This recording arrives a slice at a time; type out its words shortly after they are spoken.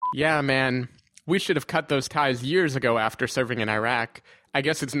Yeah, man. We should have cut those ties years ago after serving in Iraq. I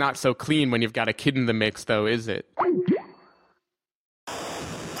guess it's not so clean when you've got a kid in the mix, though, is it?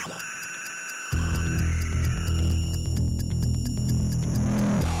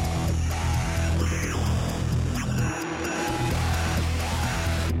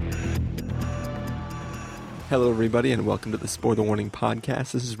 Hello, everybody, and welcome to the Spoiler Warning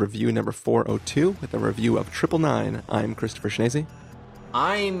Podcast. This is review number 402 with a review of 999. I'm Christopher Schnese.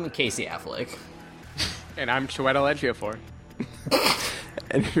 I'm Casey Affleck. And I'm Chiwetel Ejiofor.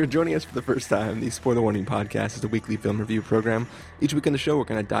 And if you're joining us for the first time, the Spoiler Warning Podcast is a weekly film review program. Each week on the show, we're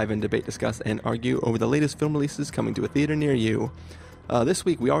going to dive in, debate, discuss, and argue over the latest film releases coming to a theater near you. This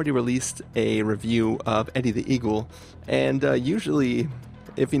week, we already released a review of Eddie the Eagle, and usually,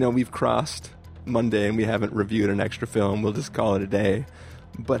 if we've crossed Monday and we haven't reviewed an extra film, we'll just call it a day.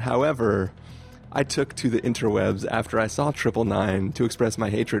 But however, I took to the interwebs after I saw 999 to express my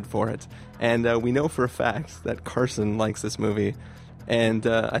hatred for it. And we know for a fact that Carson likes this movie. And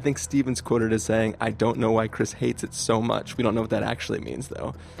I think Steven's quoted as saying, "I don't know why Chris hates it so much." We don't know what that actually means,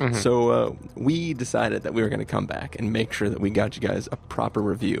 though. Mm-hmm. So we decided that we were going to come back and make sure that we got you guys a proper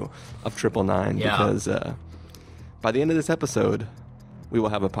review of 999. Yeah. Because by the end of this episode, we will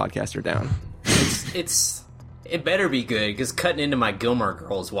have a podcaster down. It better be good, because cutting into my Gilmore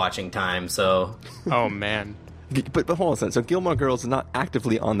Girls watching time, so... Oh, man. But hold on a second. So Gilmore Girls is not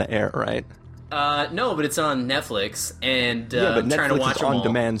actively on the air, right? No, but it's on Netflix, and yeah, but I'm trying to watch Netflix is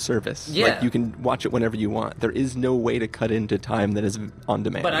on-demand service. Yeah. Like, you can watch it whenever you want. There is no way to cut into time that is on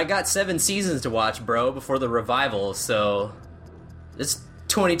demand. But I got 7 seasons to watch, bro, before the revival, so... It's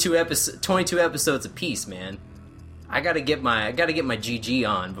 22 episodes apiece, man. I gotta get my GG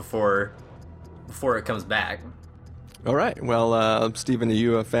on before it comes back. All right. Well, Steven, are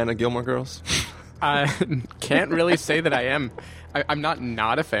you a fan of Gilmore Girls? I can't really say that I am. I'm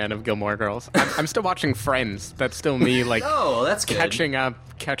not a fan of Gilmore Girls. I'm still watching Friends. That's still me, like, oh, that's good. catching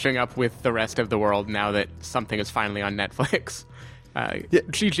up with the rest of the world now that something is finally on Netflix.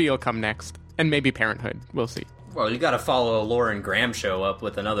 GG will come next, and maybe Parenthood. We'll see. Well, you got to follow a Lauren Graham show up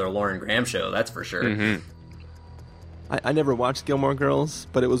with another Lauren Graham show. That's for sure. Mm-hmm. I never watched Gilmore Girls,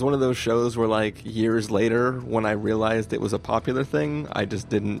 but it was one of those shows where, like, years later, when I realized it was a popular thing, I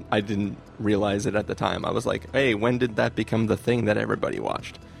didn't realize it at the time. I was like, hey, when did that become the thing that everybody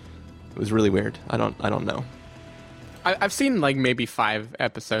watched? It was really weird. I don't know. I've seen, like, maybe 5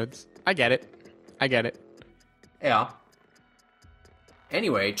 episodes. I get it. Yeah.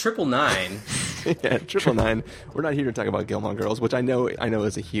 Anyway, 999. Yeah, 999. We're not here to talk about Gilmore Girls, which I know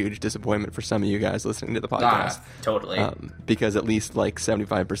is a huge disappointment for some of you guys listening to the podcast. Totally. Because at least like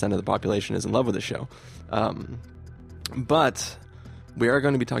 75% of the population is in love with the show. But we are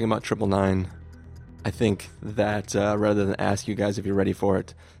going to be talking about 999. I think that rather than ask you guys if you're ready for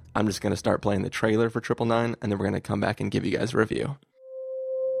it, I'm just going to start playing the trailer for 999, and then we're going to come back and give you guys a review.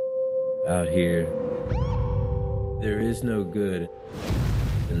 Out here, there is no good,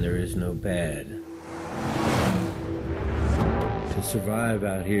 and there is no bad. To survive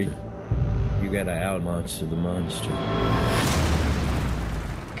out here, you gotta out-monster the monster.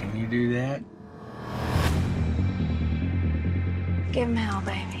 Can you do that? Give him hell,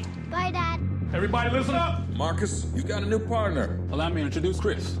 baby. Bye, Dad. Everybody listen up! Marcus, you got a new partner. Allow me to introduce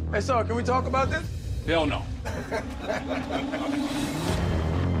Chris. Hey, sir, can we talk about this? Hell no.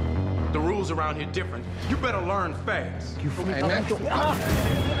 The rules around here different. You better learn fast. Hey, man.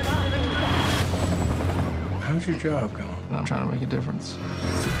 How's your job going? I'm trying to make a difference.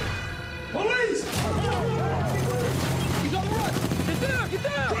 Police! He's on the run! Get down! Get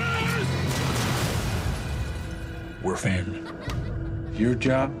down! We're family. Your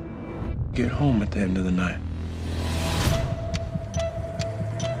job, get home at the end of the night.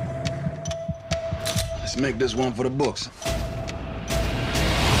 Let's make this one for the books.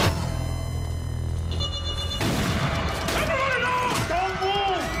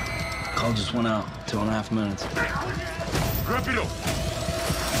 Call just went out. 2.5 minutes. Rapido!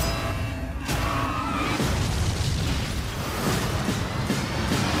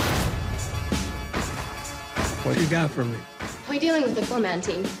 What you got for me? We're dealing with the four-man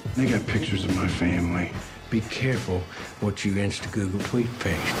team. They got pictures of my family. Be careful what you Insta-Google tweet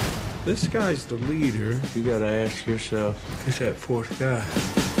paste. This guy's the leader. You gotta ask yourself, who's that fourth guy?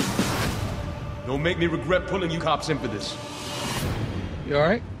 Don't make me regret pulling you cops in for this. You all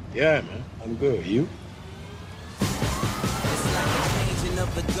right? Yeah, man. I'm good. You? It's like the changing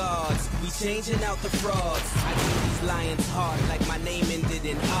of the guards. We changing out the frauds. I give these lions hard like my name ended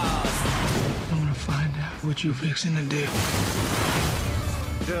in Oz. I want to find out what you fixing to do.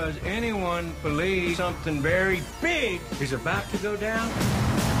 Does anyone believe something very big is about to go down?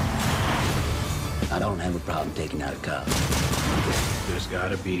 I don't have a problem taking out a cop. There's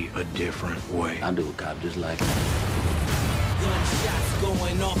gotta be a different way. I'll do a cop just like him. Gunshots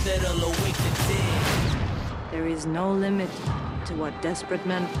going off that'll awake the dead. There is no limit to what desperate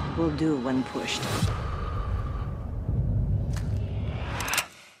men will do when pushed.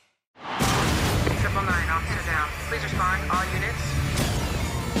 Triple 9, officer down. Please respond, all units.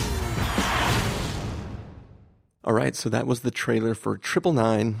 All right, so that was the trailer for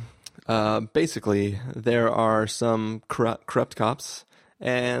 999. Basically, there are some corrupt cops,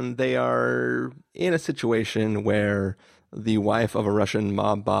 and they are in a situation where the wife of a Russian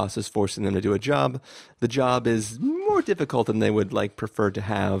mob boss is forcing them to do a job. The job is more difficult than they would prefer to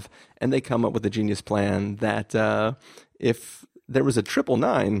have, and they come up with a genius plan that if there was a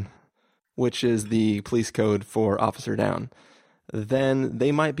 999, which is the police code for officer down, then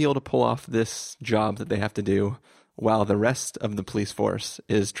they might be able to pull off this job that they have to do while the rest of the police force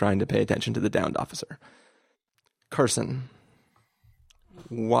is trying to pay attention to the downed officer. Carson,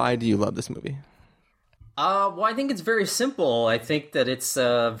 why do you love this movie? Well, I think it's very simple. I think that it's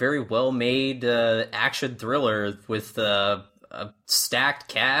a very well-made action thriller with a stacked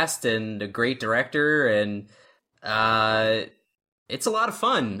cast and a great director, and it's a lot of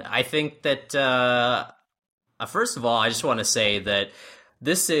fun. I think that, first of all, I just want to say that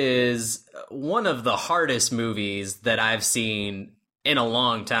this is one of the hardest movies that I've seen in a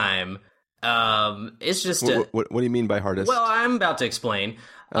long time. It's just... What do you mean by hardest? Well, I'm about to explain.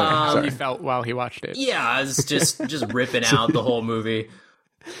 How you felt while he watched it. Yeah, I was just ripping out the whole movie.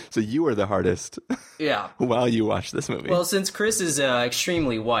 So you were the hardest. Yeah. While you watched this movie. Well, since Chris is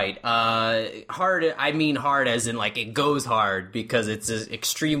extremely white, hard, I mean hard as in it goes hard because it's an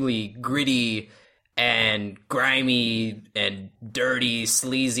extremely gritty and grimy and dirty,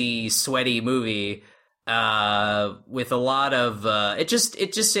 sleazy, sweaty movie with a lot of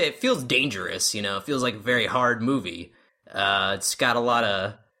it feels dangerous, it feels like a very hard movie. It's got a lot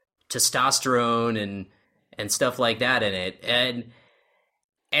of testosterone and stuff like that in it,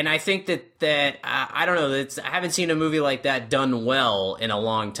 and I think that I don't know, I haven't seen a movie like that done well in a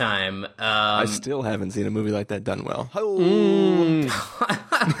long time. I still haven't seen a movie like that done well.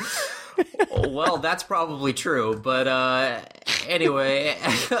 Well, that's probably true, but anyway,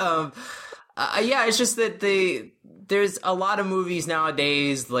 yeah, it's just that there's a lot of movies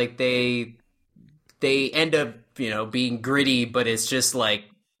nowadays they end up being gritty, but it's just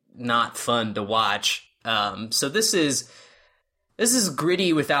not fun to watch. So this is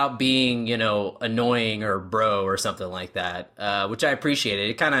gritty without being annoying or bro or something like that, which I appreciated.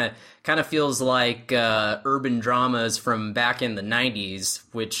 It kind of feels like urban dramas from back in the 90s,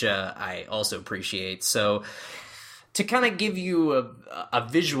 which I also appreciate. So to kind of give you a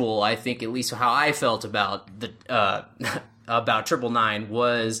visual, I think at least how I felt about the about 999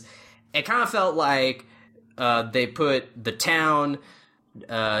 was it kind of felt like they put The Town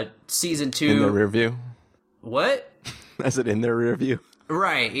season 2 in their rear view. What? As it in their rear view?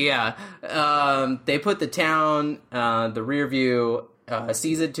 Right, yeah. They put The Town, the rear view,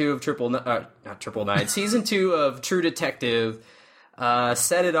 season 2 of not 999, season 2 of True Detective,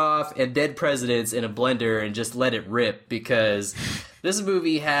 Set It Off, and Dead Presidents in a blender and just let it rip, because this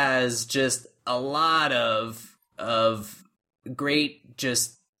movie has just a lot of great,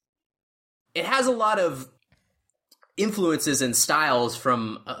 it has a lot of influences and styles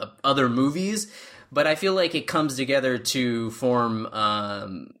from other movies, but I feel like it comes together to form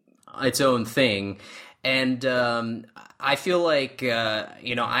its own thing. And I feel like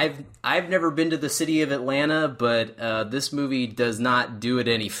I've never been to the city of Atlanta, but this movie does not do it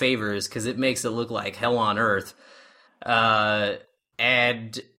any favors because it makes it look like hell on earth. And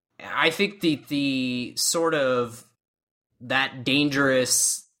I think the sort of that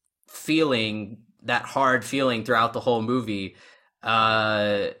dangerous feeling, that hard feeling throughout the whole movie,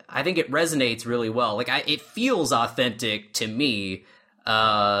 I think it resonates really well. It feels authentic to me.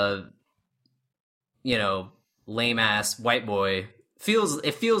 Lame ass white boy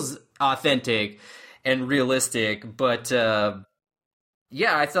it feels authentic and realistic, but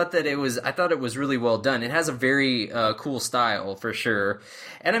yeah, I thought it was really well done. It has a very cool style for sure.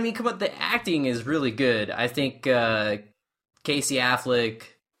 And I mean, come on, the acting is really good. I think Casey Affleck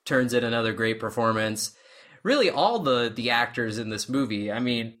turns in another great performance. Really, all the actors in this movie, I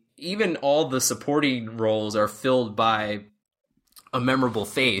mean, even all the supporting roles are filled by a memorable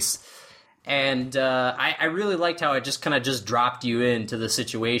face. And I really liked how it just kind of just dropped you into the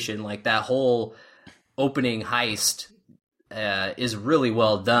situation. Like, that whole opening heist is really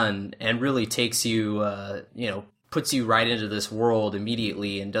well done and really takes you, puts you right into this world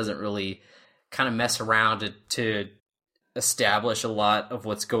immediately and doesn't really kind of mess around to establish a lot of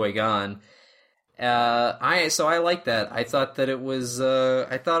what's going on. I like that. I thought that it was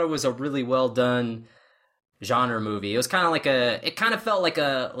a really well done genre movie. It was kind of it kind of felt like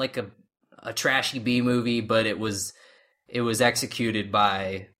a trashy B movie, but it was executed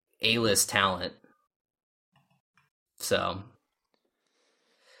by A-list talent. So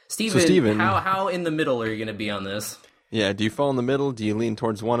Steven, how in the middle are you going to be on this? Yeah, do you fall in the middle? Do you lean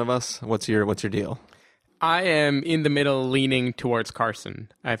towards one of us? What's your deal? I am in the middle, leaning towards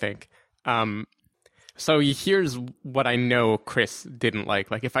Carson, I think. So here's what I know Chris didn't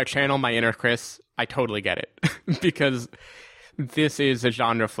like. Like, if I channel my inner Chris, I totally get it. Because this is a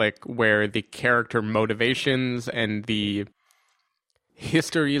genre flick where the character motivations and the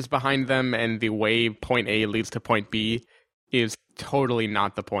histories behind them and the way point A leads to point B is totally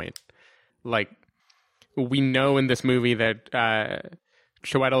not the point. Like, we know in this movie that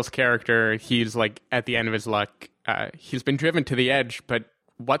Chiwetel's character, he's like at the end of his luck. He's been driven to the edge, but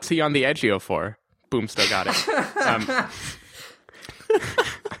what's he on the edgio for? Boom, still got it.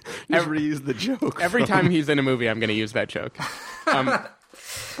 Reuse the joke. Every time he's in a movie, I'm going to use that joke.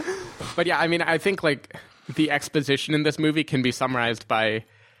 But yeah, I mean, I think like the exposition in this movie can be summarized by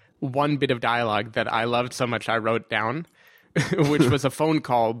one bit of dialogue that I loved so much I wrote down, which was a phone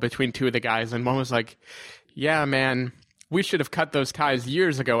call between two of the guys, and one was like, "Yeah, man, we should have cut those ties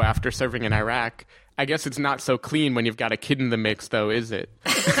years ago after serving in Iraq. I guess it's not so clean when you've got a kid in the mix, though, is it?"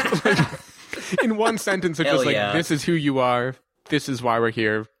 In one sentence, it's just like, this is who you are. This is why we're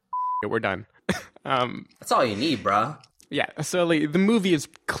here. We're done. That's all you need, bro. Yeah, so like, the movie is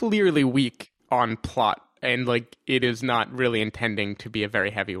clearly weak on plot, and like it is not really intending to be a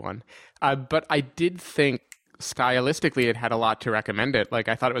very heavy one. But I did think stylistically it had a lot to recommend it. Like,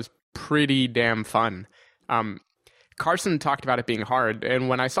 I thought it was pretty damn fun. Carson talked about it being hard, and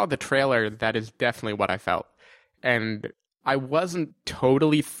when I saw the trailer, that is definitely what I felt. And I wasn't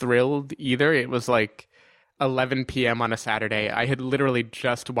totally thrilled either. It was like 11 p.m. on a Saturday. I had literally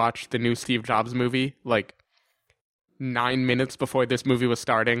just watched the new Steve Jobs movie, like 9 minutes before this movie was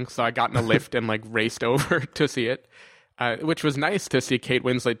starting, so I got in a lift and like raced over to see it, which was nice to see Kate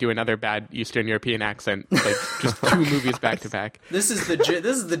Winslet do another bad Eastern European accent, like just 2 movies back to back. This is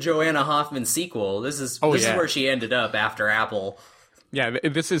the Joanna Hoffman sequel. This is where she ended up after Apple. Yeah,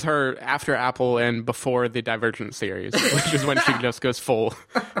 this is her after Apple and before the Divergent series, which is when she just goes full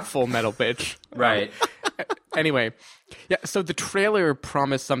metal bitch. Right. Anyway, yeah, so the trailer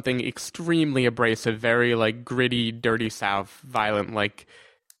promised something extremely abrasive, very like gritty, dirty South, violent, like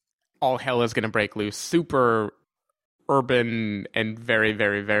all hell is going to break loose, super urban and very,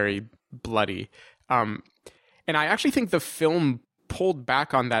 very, very bloody. And I actually think the film pulled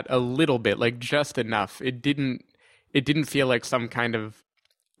back on that a little bit, like just enough. It didn't feel like some kind of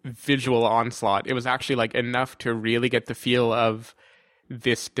visual onslaught. It was actually like enough to really get the feel of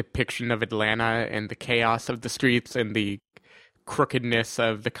this depiction of Atlanta and the chaos of the streets and the crookedness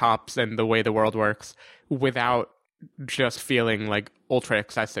of the cops and the way the world works without just feeling like ultra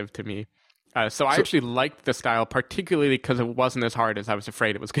excessive to me. So I actually liked the style, particularly because it wasn't as hard as I was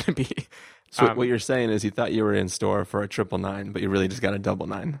afraid it was going to be. So what you're saying is you thought you were in store for a 999, but you really just got a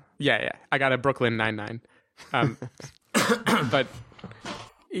 999. Yeah. I got a Brooklyn 99. But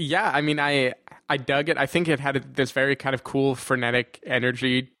yeah, I mean, I dug it. I think it had this very kind of cool, frenetic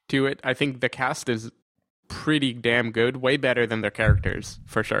energy to it. I think the cast is pretty damn good, way better than their characters,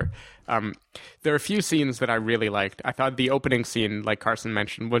 for sure. There are a few scenes that I really liked. I thought the opening scene, like Carson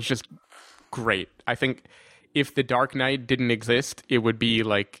mentioned, was just great. I think if The Dark Knight didn't exist, it would be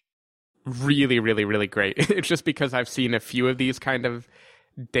like really, really, really great. It's just because I've seen a few of these kind of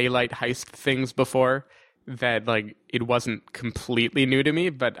daylight heist things before that like it wasn't completely new to me,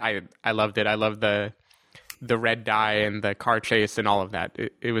 but I loved it. I loved the red dye and the car chase and all of that.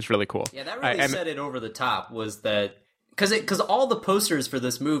 It was really cool. Yeah, that really set it over the top. Was that because all the posters for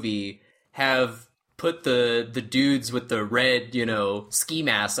this movie have put the dudes with the red, ski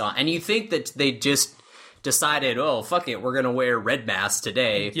masks on, and you think that they just decided, oh fuck it, we're gonna wear red masks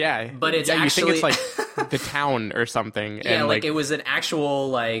today. Yeah, but it's actually you think it's like the town or something. Yeah, and like it was an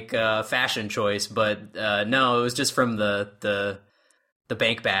actual fashion choice, but no, it was just from the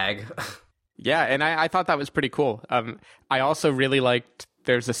bank bag. Yeah, and I thought that was pretty cool. I also really liked.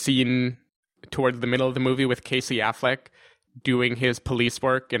 There's a scene towards the middle of the movie with Casey Affleck doing his police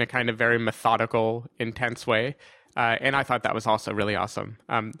work in a kind of very methodical, intense way, and I thought that was also really awesome.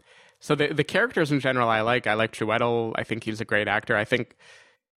 So the characters in general I like. I like Chiwetel. I think he's a great actor. I think,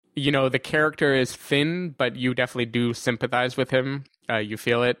 the character is thin, but you definitely do sympathize with him. You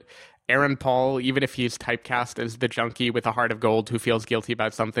feel it. Aaron Paul, even if he's typecast as the junkie with a heart of gold who feels guilty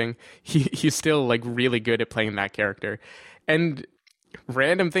about something, he's still like really good at playing that character. And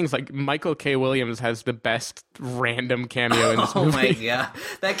random things like Michael K. Williams has the best random cameo in this movie. Oh my god,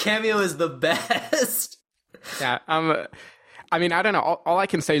 that cameo is the best. Yeah, I mean, I don't know. All I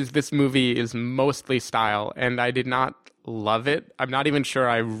can say is this movie is mostly style, and I did not love it. I'm not even sure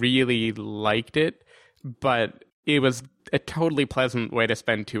I really liked it, but it was a totally pleasant way to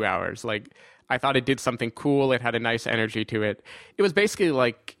spend 2 hours. Like, I thought it did something cool. It had a nice energy to it. It was basically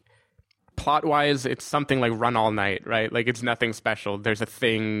like, plot-wise, it's something like Run All Night, right? Like, it's nothing special. There's a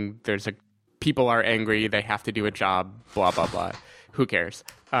thing, people are angry, they have to do a job, blah, blah, blah. Who cares?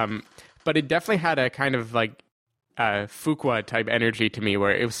 But it definitely had a kind of like Fuqua type energy to me,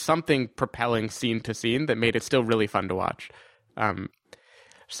 where it was something propelling scene to scene that made it still really fun to watch.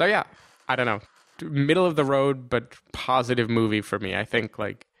 So yeah, I don't know. Middle of the road, but positive movie for me. I think,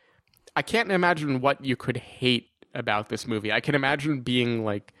 like, I can't imagine what you could hate about this movie. I can imagine being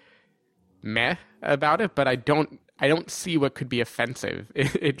like meh about it, but I don't see what could be offensive.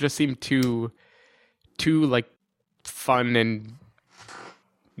 It just seemed too like fun and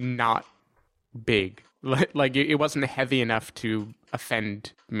not big. Like it wasn't heavy enough to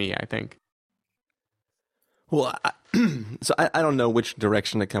offend me, I think. Well, I don't know which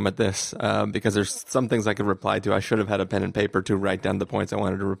direction to come at this, because there's some things I could reply to. I should have had a pen and paper to write down the points I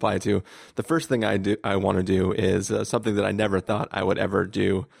wanted to reply to. The first thing I want to do is something that I never thought I would ever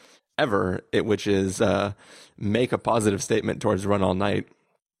do, which is make a positive statement towards Run All Night.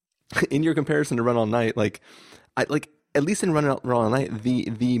 In your comparison to Run All Night, at least in Run All Night,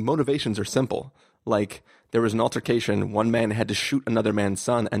 the motivations are simple. Like, there was an altercation, one man had to shoot another man's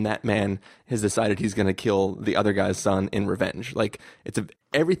son, and that man has decided he's going to kill the other guy's son in revenge. Like,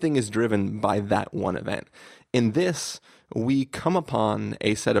 everything is driven by that one event. In this, we come upon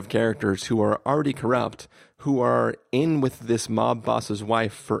a set of characters who are already corrupt, who are in with this mob boss's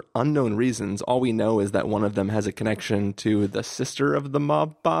wife for unknown reasons. All we know is that one of them has a connection to the sister of the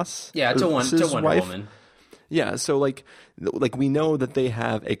mob boss. Yeah, to Wonder wife. Woman. Yeah, so like we know that they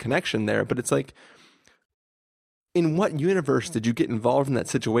have a connection there, but it's like, in what universe did you get involved in that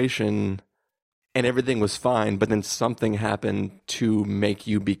situation and everything was fine, but then something happened to make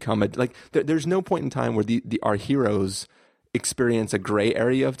you become there's no point in time where our heroes experience a gray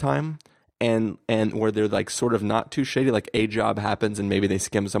area of time and where they're like sort of not too shady, like a job happens and maybe they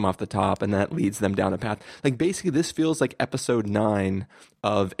skim some off the top and that leads them down a path. Like, basically this feels like episode 9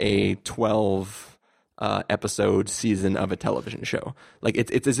 of a 12 episode season of a television show. Like,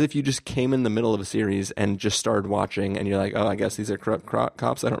 it's as if you just came in the middle of a series and just started watching and you're like, oh, I guess these are corrupt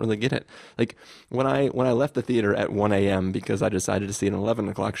cops. I don't really get it. Like, when I left the theater at 1 a.m. because I decided to see an 11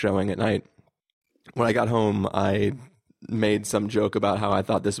 o'clock showing at night, when I got home, I made some joke about how I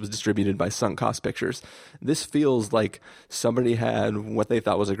thought this was distributed by Sunk Cost Pictures. This feels like somebody had what they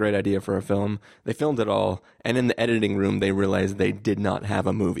thought was a great idea for a film. They filmed it all, and in the editing room, they realized they did not have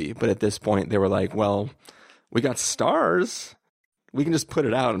a movie. But at this point, they were like, well, we got stars. We can just put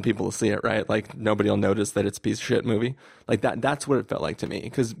it out and people will see it, right? Like, nobody will notice that it's a piece of shit movie. Like, that's what it felt like to me.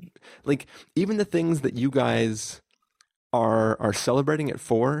 Because, like, even the things that you guys are celebrating it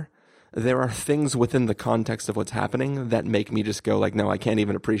for, there are things within the context of what's happening that make me just go like, no, I can't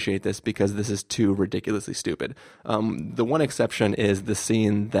even appreciate this because this is too ridiculously stupid. The one exception is the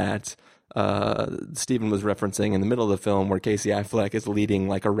scene that Stephen was referencing in the middle of the film where Casey Affleck is leading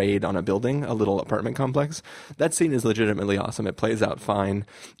like a raid on a building, a little apartment complex. That scene is legitimately awesome. It plays out fine,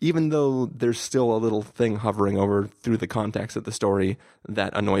 even though there's still a little thing hovering over through the context of the story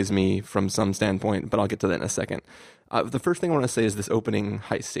that annoys me from some standpoint, but I'll get to that in a second. The first thing I want to say is this opening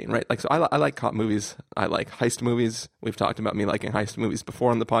heist scene, right? Like, so I like cop movies. I like heist movies. We've talked about me liking heist movies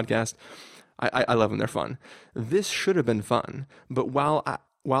before on the podcast. I love them. They're fun. This should have been fun. But while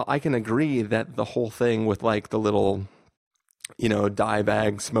I can agree that the whole thing with like the little, dye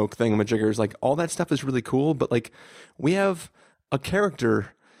bag smoke thingamajiggers, like all that stuff is really cool. But like, we have a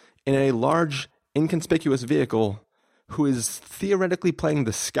character in a large, inconspicuous vehicle who is theoretically playing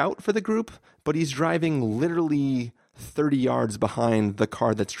the scout for the group, but he's driving literally 30 yards behind the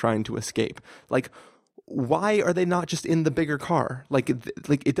car that's trying to escape. Like, why are they not just in the bigger car? Like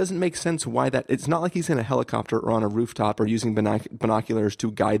it doesn't make sense why that. It's not like he's in a helicopter or on a rooftop or using binoculars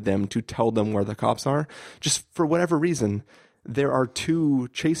to guide them, to tell them where the cops are. Just for whatever reason, there are 2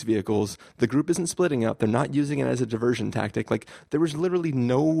 chase vehicles. The group isn't splitting up. They're not using it as a diversion tactic. Like, there was literally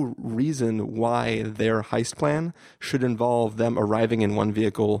no reason why their heist plan should involve them arriving in one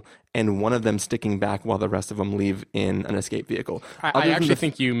vehicle and one of them sticking back while the rest of them leave in an escape vehicle. I actually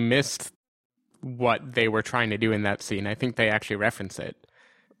think you missed what they were trying to do in that scene. I think they actually reference it.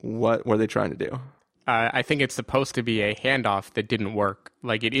 What were they trying to do? I think it's supposed to be a handoff that didn't work.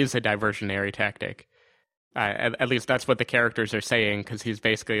 Like, it is a diversionary tactic. At least that's what the characters are saying, because he's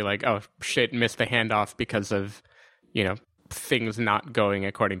basically like, oh, shit, missed the handoff because of, things not going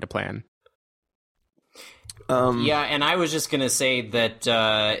according to plan. Yeah, and I was just going to say that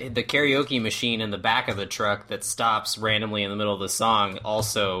the karaoke machine in the back of the truck that stops randomly in the middle of the song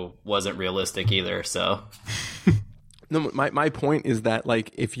also wasn't realistic either, so... No, my point is that,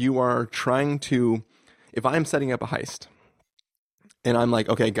 like, if I'm setting up a heist, and I'm like,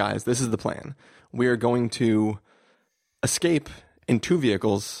 okay, guys, this is the plan. We are going to escape in 2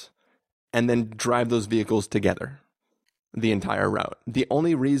 vehicles and then drive those vehicles together the entire route. The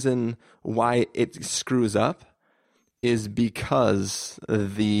only reason why it screws up is because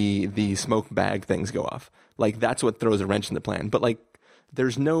the smoke bag things go off. Like, that's what throws a wrench in the plan. But, like,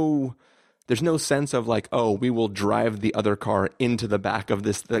 there's no sense of, like, oh, we will drive the other car into the back of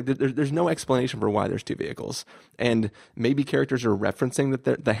this. Like, there's no explanation for why there's 2 vehicles. And maybe characters are referencing that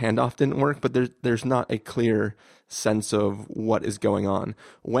the handoff didn't work, but there's not a clear sense of what is going on.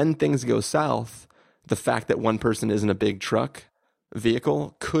 When things go south, the fact that one person is in a big truck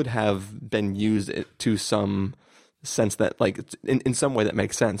vehicle could have been used to some sense that, like, in some way that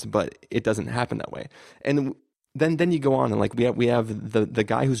makes sense, but it doesn't happen that way. And then you go on and, like, we have the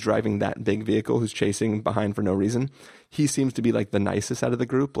guy who's driving that big vehicle who's chasing behind for no reason. He seems to be, like, the nicest out of the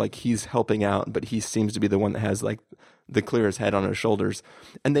group. Like, he's helping out, but he seems to be the one that has, like, the clearest head on his shoulders.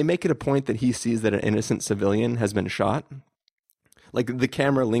 And they make it a point that he sees that an innocent civilian has been shot. Like, the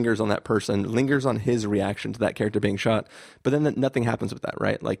camera lingers on that person, lingers on his reaction to that character being shot, but then nothing happens with that,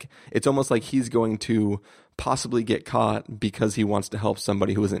 right? Like, it's almost like he's going to possibly get caught because he wants to help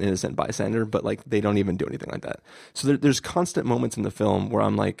somebody who is an innocent bystander, but, like, they don't even do anything like that. So there's constant moments in the film where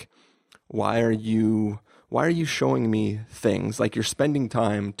I'm like, why are you showing me things? Like, you're spending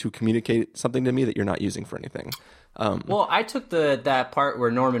time to communicate something to me that you're not using for anything. Well, I took that part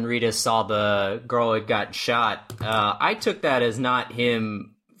where Norman Reedus saw the girl who got shot. I took that as not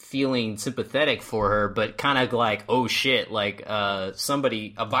him feeling sympathetic for her, but kind of like, oh shit, like a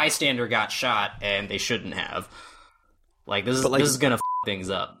bystander got shot and they shouldn't have. Like, this is gonna f things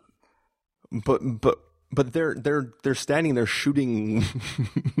up. But they're standing there shooting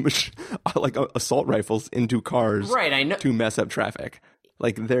like assault rifles into cars, right? I know, to mess up traffic.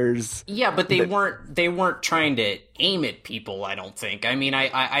 Like, there's... Yeah, but they weren't trying to aim at people, I don't think. I mean,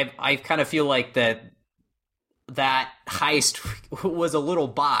 I kind of feel like that heist was a little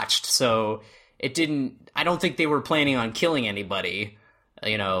botched, so it didn't... I don't think they were planning on killing anybody,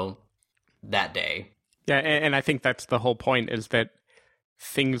 that day. Yeah, and I think that's the whole point, is that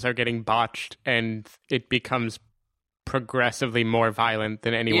things are getting botched, and it becomes progressively more violent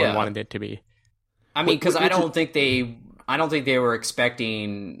than anyone wanted it to be. I mean, because I don't think they were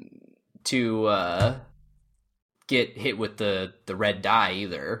expecting to get hit with the red dye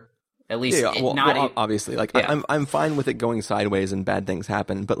either. At least, obviously, like, yeah. I'm fine with it going sideways and bad things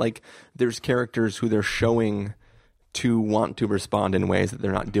happen, but, like, there's characters who they're showing to want to respond in ways that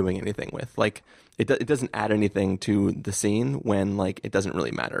they're not doing anything with. Like, it doesn't add anything to the scene when, like, it doesn't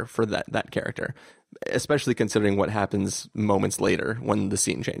really matter for that character, especially considering what happens moments later when the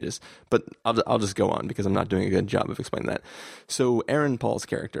scene changes. But I'll just go on because I'm not doing a good job of explaining that. So Aaron Paul's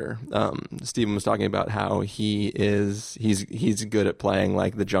character, Stephen was talking about how he's good at playing,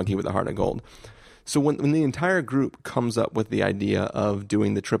 like, the junkie with a heart of gold. So when the entire group comes up with the idea of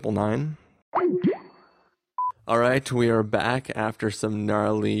doing the 999. All right, we are back after some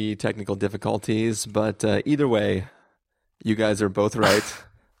gnarly technical difficulties, but either way, you guys are both right.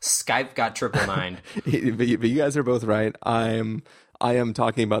 Skype got 999. But you guys are both right. I am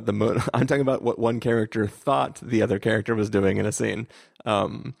talking about I'm talking about what one character thought the other character was doing in a scene.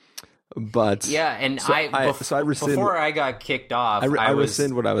 But yeah, and I rescind, before I got kicked off, I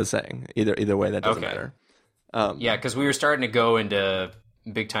rescind what I was saying. Either way, that doesn't matter. Yeah, because we were starting to go into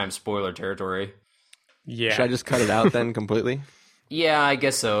big time spoiler territory. Yeah. Should I just cut it out then completely? Yeah, I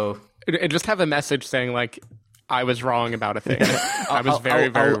guess so. Just have a message saying, like, I was wrong about a thing. I was very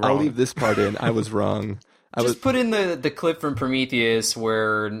wrong. I'll leave this part in. I was wrong. Put in the clip from Prometheus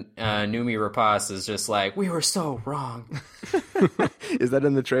where Noomi Rapace is just like, we were so wrong. Is that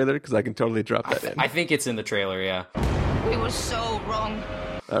in the trailer? Because I can totally drop that in. I think it's in the trailer, yeah. We were so wrong.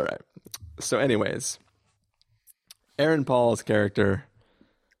 All right. So anyways, Aaron Paul's character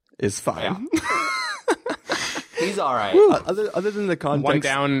is fine. Yeah. He's all right. Other than the context, 1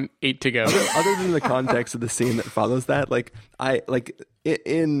 down, 8 to go. Other than the context of the scene that follows that,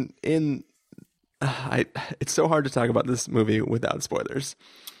 it's so hard to talk about this movie without spoilers.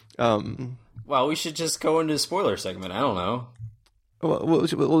 Well, we should just go into the spoiler segment. I don't know.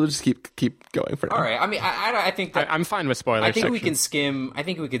 We'll just keep going for now. All right. I mean, I think that I'm fine with spoilers. I think we can skim. I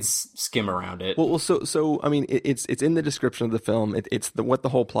think we could skim around it. Well, so I mean, it's in the description of the film. It's what the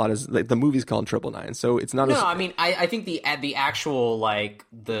whole plot is. Like, the movie's called 999, so it's not. No, I mean, I think the actual like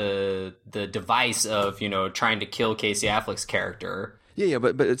the device of trying to kill Casey Affleck's character. Yeah,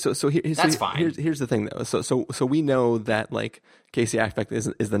 but that's fine. Here's the thing though. So we know that like Casey Affleck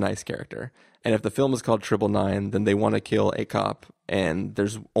is the nice character, and if the film is called 999, then they want to kill a cop, and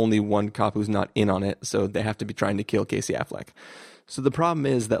there's only one cop who's not in on it, so they have to be trying to kill Casey Affleck. So the problem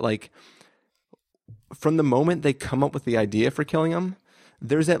is that like from the moment they come up with the idea for killing him,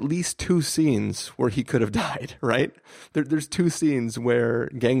 there's at least 2 scenes where he could have died, right? There's 2 scenes where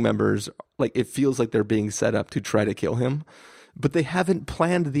gang members, like, it feels like they're being set up to try to kill him, but they haven't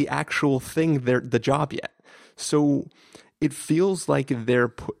planned the actual thing, the job yet. So it feels like they're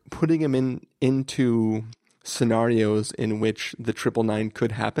putting him into scenarios in which the 999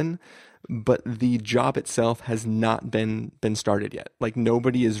 could happen, but the job itself has not been started yet. Like,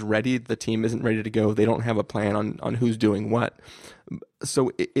 nobody is ready. The team isn't ready to go. They don't have a plan on who's doing what.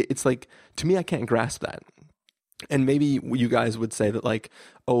 So it's like, to me, I can't grasp that. And maybe you guys would say that, like,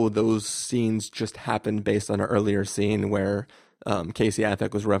 oh, those scenes just happened based on an earlier scene where Casey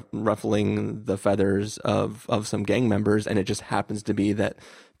Affleck was ruffling the feathers of some gang members, and it just happens to be that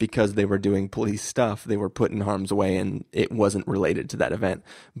because they were doing police stuff, they were put in harm's way, and it wasn't related to that event.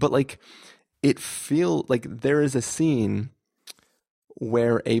 But like, it feels like there is a scene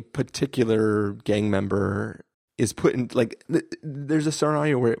where a particular gang member is put in, like, there's a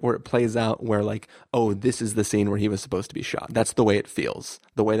scenario where it plays out where, like, oh, this is the scene where he was supposed to be shot. That's the way it feels.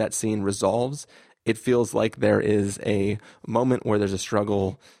 The way that scene resolves, it feels like there is a moment where there's a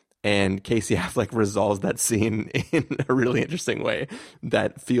struggle, and Casey Affleck resolves that scene in a really interesting way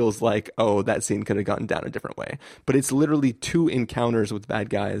that feels like, oh, that scene could have gotten down a different way. But it's literally 2 encounters with bad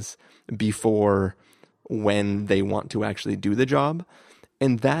guys before when they want to actually do the job.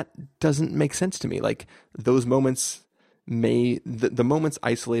 And that doesn't make sense to me. Like, those moments the moments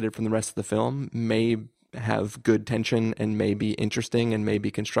isolated from the rest of the film may have good tension and may be interesting and may be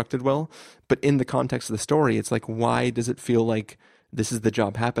constructed well. But in the context of the story, it's like, why does it feel like this is the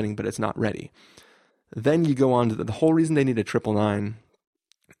job happening, but it's not ready? Then you go on to the whole reason they need a 999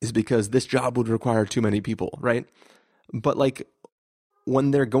 is because this job would require too many people, right? But like,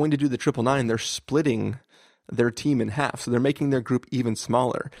 when they're going to do the 999, they're splitting their team in half. So they're making their group even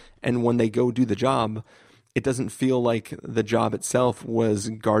smaller. And when they go do the job, it doesn't feel like the job itself was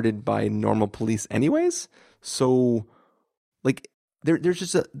guarded by normal police anyways. So like, there's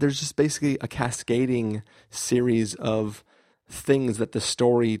just basically a cascading series of things that the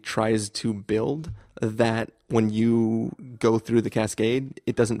story tries to build that when you go through the cascade,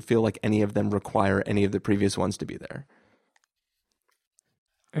 it doesn't feel like any of them require any of the previous ones to be there.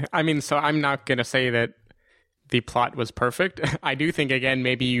 I mean, so I'm not going to say that the plot was perfect. I do think, again,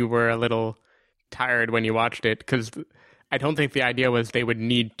 maybe you were a little tired when you watched it, because I don't think the idea was they would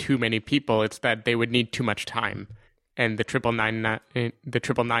need too many people. It's that they would need too much time. And the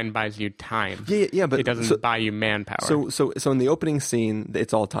 999 buys you time. Yeah, but it doesn't buy you manpower. So in the opening scene,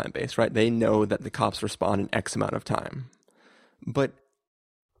 it's all time based, right? They know that the cops respond in X amount of time. But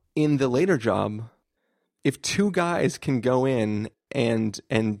in the later job, if 2 guys can go in and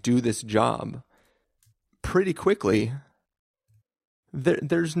do this job pretty quickly,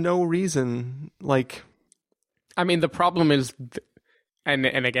 there's no reason, like, I mean, the problem is, and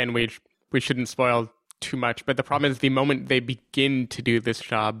again, we shouldn't spoil too much, but the problem is the moment they begin to do this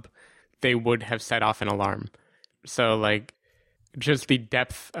job, they would have set off an alarm. So like, just the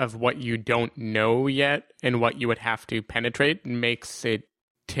depth of what you don't know yet and what you would have to penetrate makes it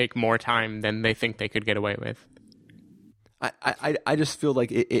take more time than they think they could get away with. I just feel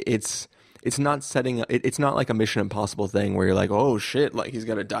like it's not setting. It's not like a Mission Impossible thing where you're like, oh shit, like he's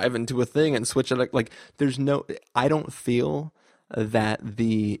got to dive into a thing and switch it. Like there's no. I don't feel that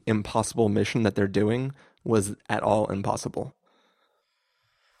the impossible mission that they're doing was at all impossible.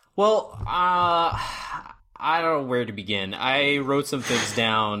 Well, I don't know where to begin. I wrote some things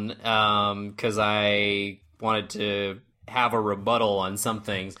down because I wanted to have a rebuttal on some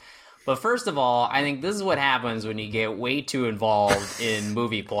things. But first of all, I think this is what happens when you get way too involved in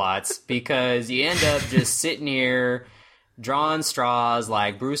movie plots, because you end up just sitting here drawing straws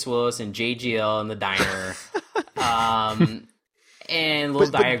like Bruce Willis and JGL in the diner, and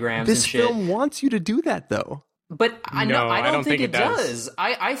little diagrams and shit. This film wants you to do that, though. But I don't think it does.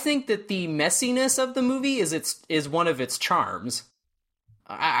 I think that the messiness of the movie is one of its charms.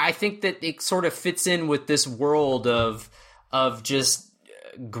 I think that it sort of fits in with this world of just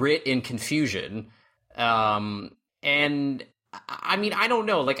grit and confusion. And I mean, I don't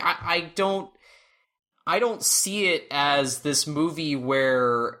know. Like, I don't see it as this movie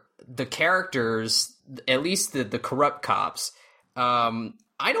where the characters, at least the corrupt cops,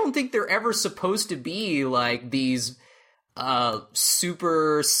 I don't think they're ever supposed to be like these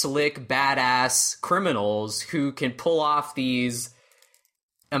super slick, badass criminals who can pull off these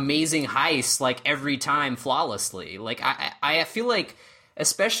amazing heists like every time flawlessly. Like, I feel like,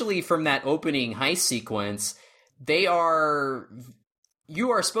 especially from that opening heist sequence, you are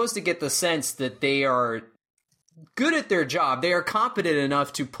supposed to get the sense that they are good at their job. They are competent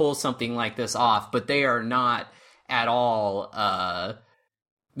enough to pull something like this off, but they are not at all,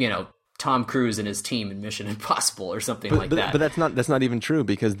 Tom Cruise and his team in Mission Impossible or something like that. But that's not even true,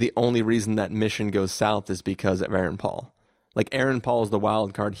 because the only reason that mission goes south is because of Aaron Paul. Like, Aaron Paul is the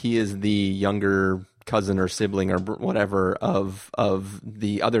wild card. He is the younger cousin or sibling or whatever of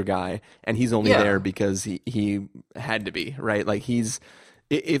the other guy, and he's only there because he had to be, right? Like,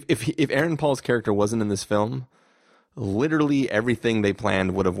 if Aaron Paul's character wasn't in this film, literally everything they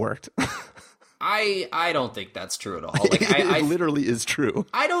planned would have worked. I don't think that's true at all. Like, it literally is true.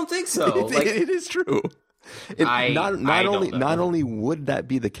 I don't think so. It is true. Not only would that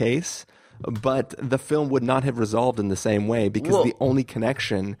be the case, but the film would not have resolved in the same way, because the only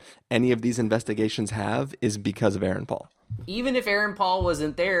connection any of these investigations have is because of Aaron Paul. Even if Aaron Paul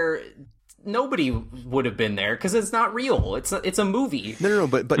wasn't there, nobody would have been there, because it's not real. It's a movie. No.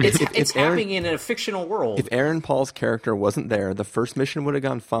 But it's happening in a fictional world. If Aaron Paul's character wasn't there, the first mission would have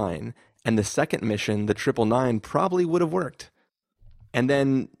gone fine, and the second mission, the 999, probably would have worked. And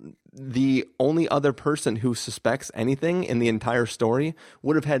then the only other person who suspects anything in the entire story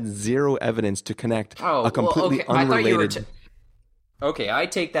would have had zero evidence to connect a completely unrelated... Okay, I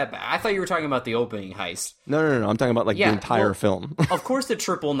take that back. I thought you were talking about the opening heist. No. I'm talking about the entire film. Of course the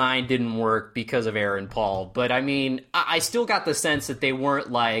 999 didn't work because of Aaron Paul, but I mean, I still got the sense that they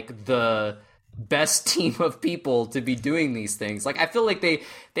weren't like the best team of people to be doing these things. Like, I feel like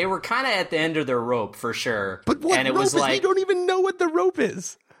they were kind of at the end of their rope for sure. But what rope is? You don't even know what the rope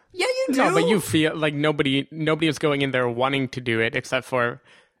is. Yeah, you do. No, but you feel like nobody is going in there wanting to do it, except for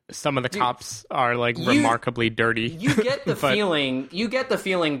some of the cops are like remarkably dirty. You get the feeling. You get the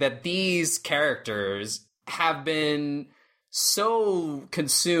feeling that these characters have been so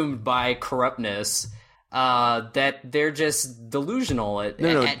consumed by corruptness that they're just delusional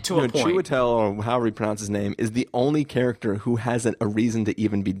to a point. Chiwetel, or however you pronounce his name, is the only character who hasn't a reason to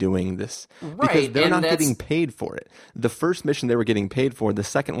even be doing this. Right. Because they're not getting paid for it. The first mission they were getting paid for, the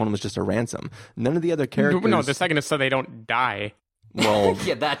second one was just a ransom. None of the other characters... No, the second is so they don't die. Well,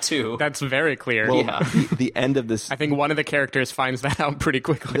 yeah, that too. That's very clear. Well, the end of this... I think one of the characters finds that out pretty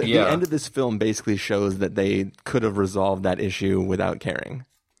quickly. The end of this film basically shows that they could have resolved that issue without caring.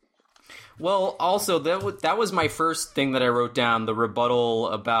 Well, also, that was my first thing that I wrote down, the rebuttal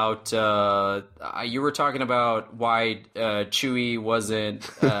about... you were talking about why Chewie wasn't...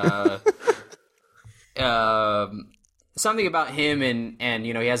 something about him and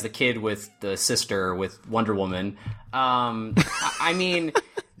he has the kid with the sister with Wonder Woman. I mean,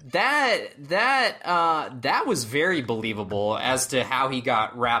 that was very believable as to how he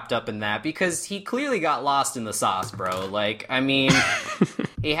got wrapped up in that, because he clearly got lost in the sauce, bro. Like, I mean,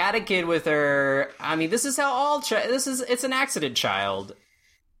 he had a kid with her. I mean, this is how it's an accident child.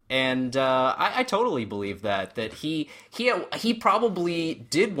 And I totally believe that he probably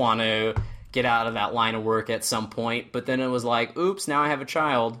did want to get out of that line of work at some point, but then it was like, oops, now I have a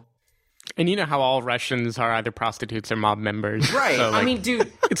child. And you know how all Russians are either prostitutes or mob members, right? So, I mean,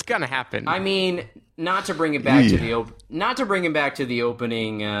 dude, it's gonna happen. I mean, not to bring it back to the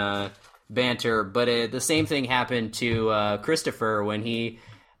opening banter, but the same thing happened to Christopher when he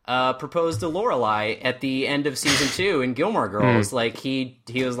proposed to Lorelai at the end of season 2 in Gilmore Girls. Like he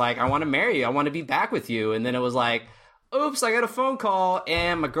was like, "I want to marry you. I want to be back with you," and then it was like, oops, I got a phone call,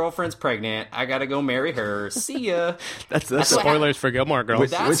 and my girlfriend's pregnant. I gotta go marry her. See ya. That's spoilers for Gilmore Girls,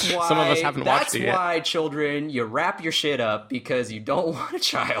 which some of us haven't watched it yet. That's why, children, you wrap your shit up because you don't want a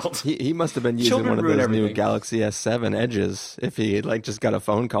child. He must have been using one of those new Galaxy S7 Edges if he just got a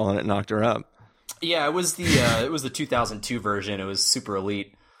phone call and it knocked her up. Yeah, it was the 2002 version. It was super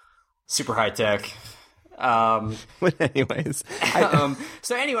elite, super high tech. But anyways,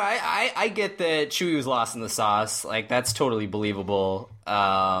 so anyway, I get that Chewie was lost in the sauce. Like, that's totally believable.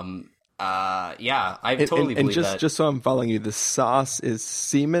 Yeah, I totally believe that. Just so I'm following you, the sauce is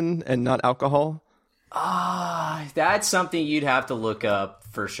semen and not alcohol. That's something you'd have to look up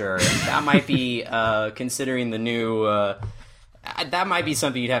for sure. That might be considering the new. That might be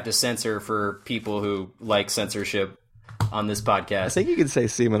something you'd have to censor for people who like censorship on this podcast. I think you can say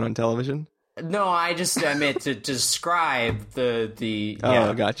semen on television. No, I meant to describe the.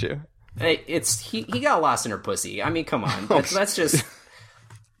 Oh, got you. He got lost in her pussy. I mean, come on, that's just.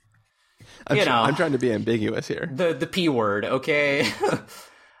 I'm trying to be ambiguous here. The P word, okay.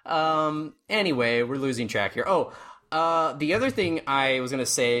 Anyway, we're losing track here. The other thing I was gonna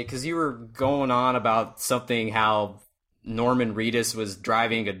say, because you were going on about something, how Norman Reedus was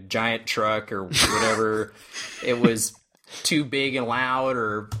driving a giant truck or whatever. It was too big and loud,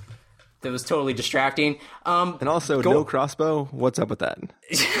 or that was totally distracting. And also, no crossbow. What's up with that?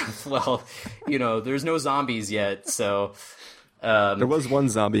 Well, there's no zombies yet, so. There was one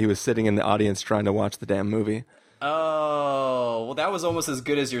zombie who was sitting in the audience trying to watch the damn movie. Oh, well, that was almost as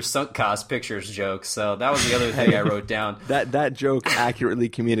good as your sunk cost pictures joke, so that was the other thing I wrote down. That joke accurately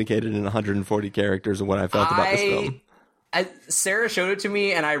communicated in 140 characters what I felt about this film. Sarah showed it to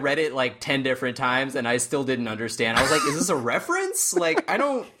me, and I read it like 10 different times, and I still didn't understand. I was like, is this a reference? Like, I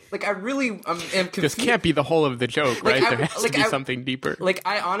don't... Like, I really am confused. This can't be the whole of the joke, right? There has to be something deeper. Like,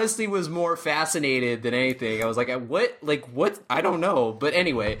 I honestly was more fascinated than anything. I was like, what? Like, what? I don't know. But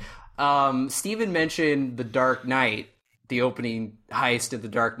anyway, Steven mentioned The Dark Knight, the opening heist of The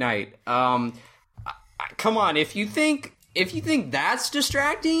Dark Knight. Come on, if you think that's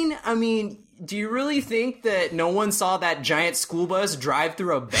distracting, I mean, do you really think that no one saw that giant school bus drive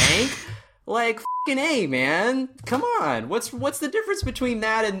through a bank? Like, f***ing A, man. Come on. What's the difference between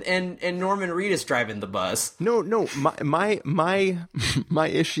that and Norman Reedus driving the bus? No. My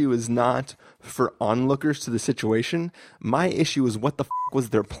issue is not for onlookers to the situation. My issue is what the f***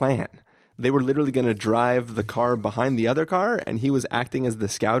 was their plan? They were literally going to drive the car behind the other car, and he was acting as the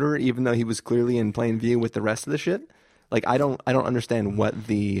scouter, even though he was clearly in plain view with the rest of the shit. Like, I don't understand what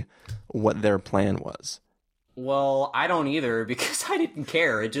their plan was. Well, I don't either, because I didn't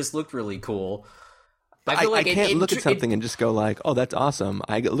care. It just looked really cool. I feel like I can't look at something and just go like, oh, that's awesome.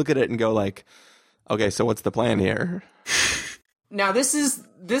 I look at it and go like, okay, so what's the plan here? Now, this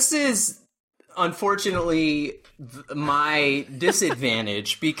is unfortunately my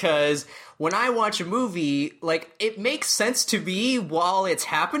disadvantage, because when I watch a movie, like, it makes sense to me while it's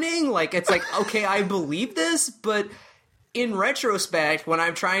happening. Like, it's like, okay, I believe this, but in retrospect, when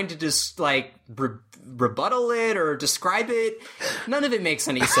I'm trying to just, like, rebuttal it or describe it, none of it makes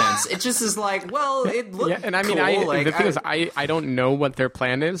any sense. It just is like, well, it looked and I mean, cool. The thing is, I don't know what their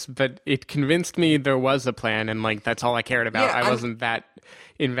plan is, but it convinced me there was a plan, and like that's all I cared about. Yeah, I wasn't that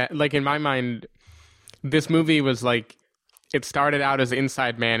like in my mind. This movie was like, it started out as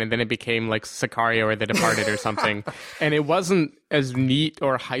Inside Man, and then it became like Sicario or The Departed or something. And it wasn't as neat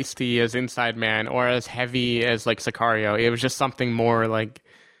or heisty as Inside Man or as heavy as like Sicario. It was just something more like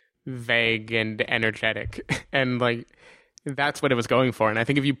vague and energetic. And like, that's what it was going for. And I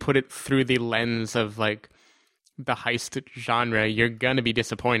think if you put it through the lens of like the heist genre, you're going to be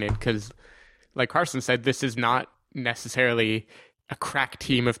disappointed, because like Carson said, this is not necessarily a crack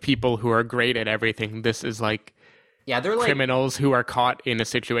team of people who are great at everything. This is like, they're like criminals who are caught in a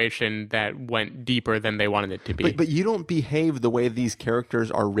situation that went deeper than they wanted it to be. But you don't behave the way these characters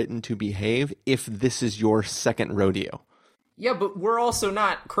are written to behave if this is your second rodeo. Yeah, but we're also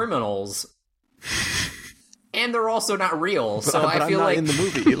not criminals. And they're also not real, so but I feel I'm not like in the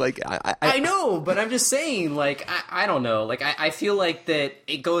movie. Like I know, but I'm just saying, like, I don't know. Like, I feel like that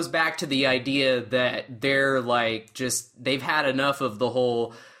it goes back to the idea that they're like, just, they've had enough of the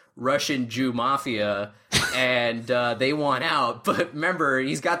whole Russian Jew mafia, and they want out. But remember,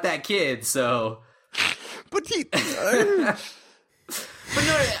 he's got that kid, so. But he. But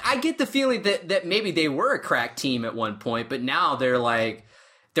no, I get the feeling that maybe they were a crack team at one point, but now they're like,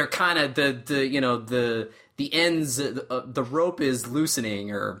 they're kind of the ends, the rope is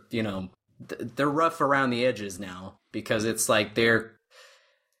loosening, or, they're rough around the edges now, because it's like they're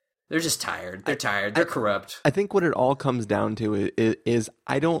just tired. They're tired. They're corrupt. I think what it all comes down to is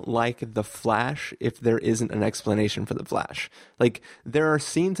I don't like the Flash if there isn't an explanation for the Flash. Like, there are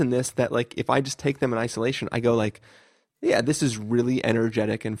scenes in this that, like, if I just take them in isolation, I go like, yeah, this is really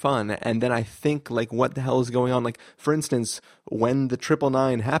energetic and fun. And then I think, like, what the hell is going on? Like, for instance, when the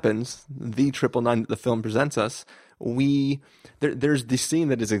 999 happens, the 999 that the film presents us, there's this scene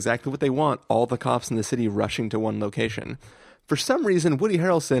that is exactly what they want. All the cops in the city rushing to one location. For some reason, Woody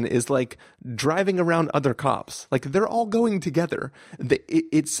Harrelson is like driving around other cops. Like, they're all going together.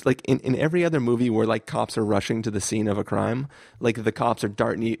 It's like in every other movie where like cops are rushing to the scene of a crime, like the cops are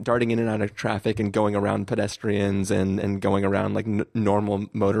darting in and out of traffic and going around pedestrians and going around like normal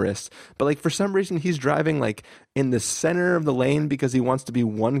motorists. But like, for some reason, he's driving like in the center of the lane because he wants to be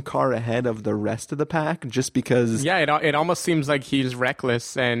one car ahead of the rest of the pack, just because. Yeah, it almost seems like he's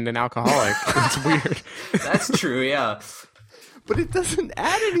reckless and an alcoholic. It's weird. That's true, yeah. But it doesn't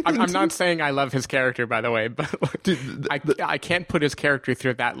add anything. I'm not saying I love his character, by the way, but I can't put his character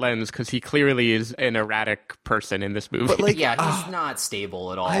through that lens because he clearly is an erratic person in this movie. But like, yeah, he's not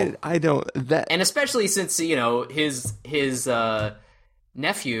stable at all. I don't that, and especially since his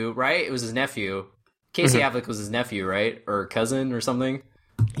nephew, right? It was his nephew. Casey Affleck was his nephew, right, or cousin or something.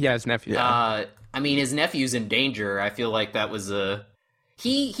 Yeah, his nephew. I mean, his nephew's in danger. I feel like that was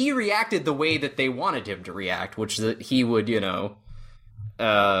he reacted the way that they wanted him to react, which that he would,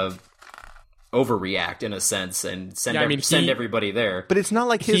 overreact in a sense and send everybody there. But it's not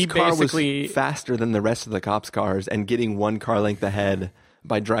like his car was faster than the rest of the cops' cars and getting one car length ahead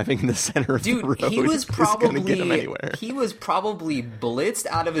by driving in the center of the road. He was probably get him anywhere. He was probably blitzed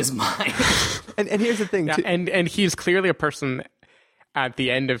out of his mind. and here's the thing, too. And he's clearly a person at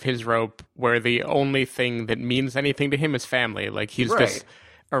the end of his rope where the only thing that means anything to him is family. Like he's just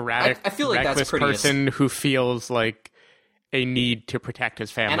erratic, I feel like reckless that's person who feels like a need to protect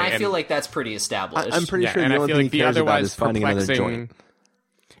his family. And I feel like that's pretty established. I'm pretty sure the only thing he cares about is finding another joint.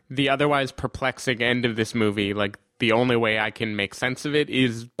 The otherwise perplexing end of this movie, like the only way I can make sense of it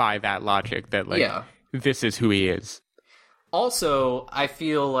is by that logic that this is who he is. Also, I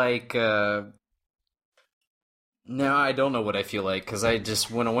feel like no, I don't know what I feel like because I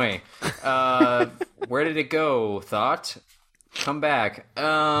just went away. Where did it go? Thought? Come back.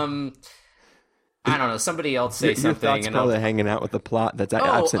 I don't know. Somebody else say something. Your thoughts probably hanging out with the plot that's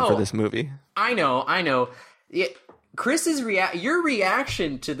absent for this movie. I know. Yeah, Chris's your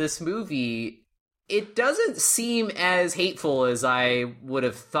reaction to this movie, it doesn't seem as hateful as I would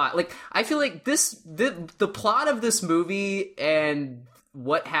have thought. Like, I feel like the plot of this movie and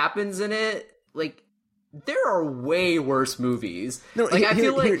what happens in it, like, there are way worse movies. No, like,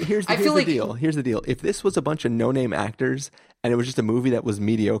 here's the deal. Here's the deal. If this was a bunch of no-name actors and it was just a movie that was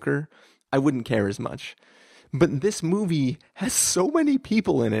mediocre, I wouldn't care as much. But this movie has so many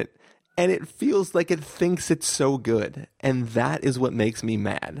people in it, and it feels like it thinks it's so good, and that is what makes me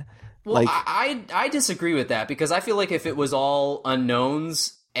mad. Well, I disagree with that because I feel like if it was all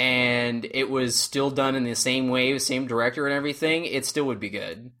unknowns and it was still done in the same way, same director and everything, it still would be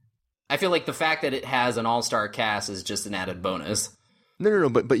good. I feel like the fact that it has an all-star cast is just an added bonus. No,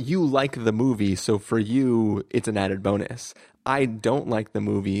 but you like the movie, so for you, it's an added bonus. I don't like the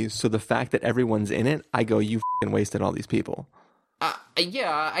movie, so the fact that everyone's in it, I go, you f***ing wasted all these people.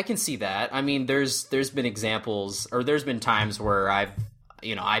 Yeah, I can see that. I mean, there's been examples, or there's been times where I've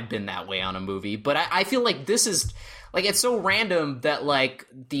been that way on a movie, but I feel like this is, like, it's so random that, like,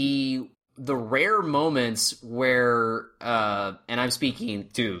 the rare moments where, and I'm speaking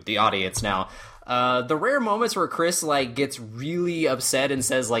to the audience now, the rare moments where Chris, like, gets really upset and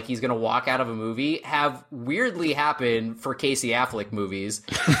says, like, he's gonna walk out of a movie have weirdly happened for Casey Affleck movies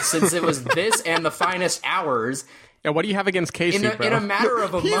since it was this and The Finest Hours. Yeah, what do you have against Casey, bro? In a matter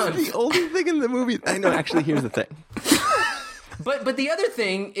of a month. He's the only thing in the movie. I know, actually, here's the thing. But the other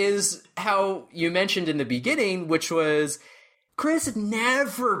thing is how you mentioned in the beginning, which was Chris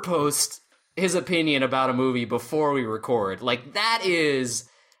never posts his opinion about a movie before we record. Like, that is...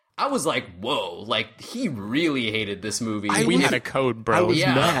 I was like, whoa, like, he really hated this movie. We had a code, bro. I was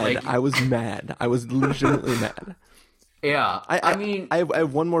mad. I was mad. I was legitimately mad. Yeah. I mean... I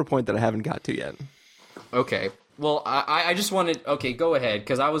have one more point that I haven't got to yet. Okay. Well, I just wanted... Okay, go ahead,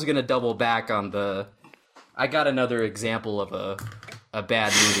 because I was going to double back on the... I got another example of a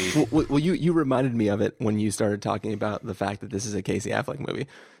bad movie. Well, you reminded me of it when you started talking about the fact that this is a Casey Affleck movie.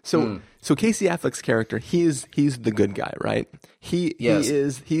 So Casey Affleck's character, he's the good guy, right? He's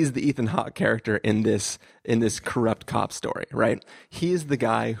the Ethan Hawke character in this corrupt cop story, right? He is the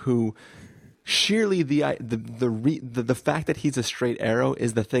guy who sheerly the fact that he's a straight arrow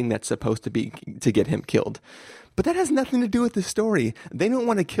is the thing that's supposed to get him killed. But that has nothing to do with the story. They don't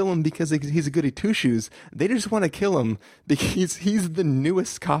want to kill him because he's a goody two-shoes. They just want to kill him because he's the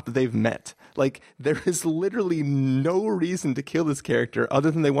newest cop they've met. Like, there is literally no reason to kill this character other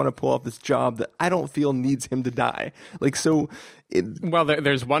than they want to pull off this job that I don't feel needs him to die. Like, so... Well,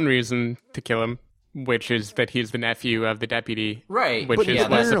 there's one reason to kill him, which is that he's the nephew of the deputy. Right. Which is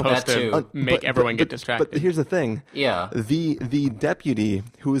what's supposed to make everyone get distracted. But here's the thing. Yeah. The deputy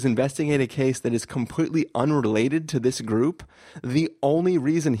who is investigating a case that is completely unrelated to this group, the only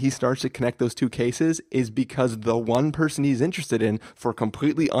reason he starts to connect those two cases is because the one person he's interested in, for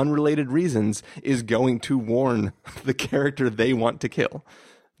completely unrelated reasons, is going to warn the character they want to kill.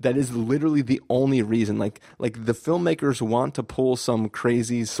 That is literally the only reason. Like the filmmakers want to pull some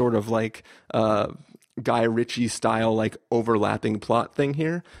crazy sort of like Guy Ritchie style like overlapping plot thing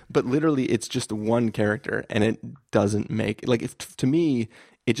here, but literally it's just one character, and it doesn't make to me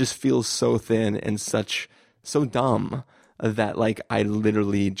it just feels so thin and so dumb. that like I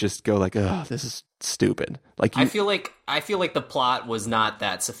literally just go like, oh, this is stupid. Like I feel like the plot was not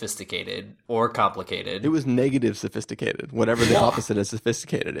that sophisticated or complicated. It was negative sophisticated, whatever the opposite of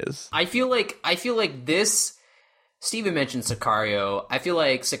sophisticated is. I feel like this. Steven mentioned Sicario. I feel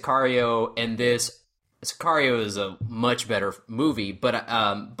like Sicario is a much better movie, but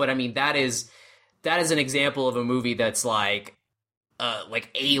I mean that is an example of a movie that's like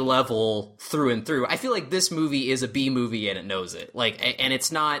A level through and through. I feel like this movie is a B movie and it knows it. Like, and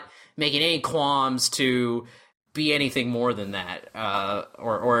it's not making any qualms to be anything more than that,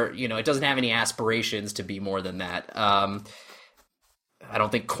 or you know, it doesn't have any aspirations to be more than that. I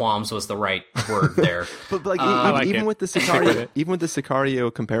don't think qualms was the right word there. But like even with the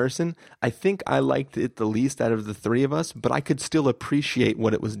Sicario comparison, I think I liked it the least out of the three of us, but I could still appreciate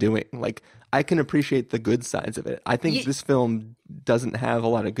what it was doing. Like I can appreciate the good sides of it. I think this film doesn't have a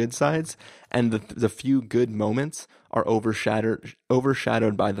lot of good sides, and the few good moments are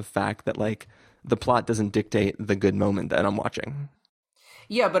overshadowed by the fact that like the plot doesn't dictate the good moment that I'm watching.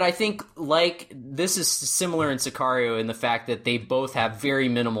 Yeah, but I think like this is similar in Sicario in the fact that they both have very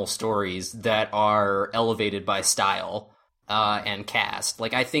minimal stories that are elevated by style and cast.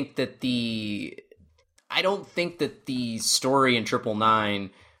 Like I don't think that the story in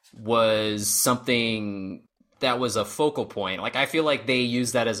 999 was something that was a focal point. Like I feel like they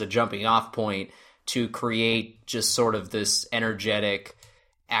used that as a jumping off point to create just sort of this energetic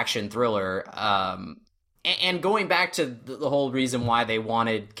action thriller. And going back to the whole reason why they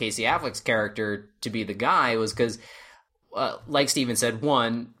wanted Casey Affleck's character to be the guy was because, like Steven said,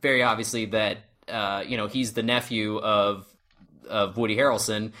 one, very obviously that, he's the nephew of Woody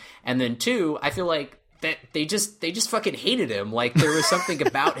Harrelson. And then two, I feel like that they just fucking hated him. Like there was something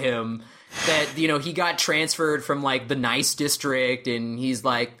about him that, you know, he got transferred from like the nice district and he's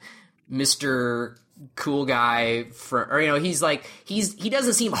like Mr. cool guy he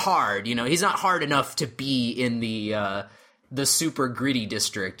doesn't seem hard, you know, he's not hard enough to be in the super gritty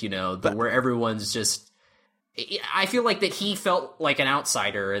district, you know, where everyone's just, I feel like that he felt like an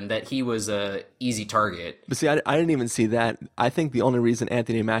outsider and that he was a easy target. But see, I didn't even see that. I think the only reason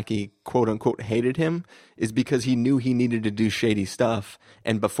Anthony Mackie quote unquote hated him is because he knew he needed to do shady stuff,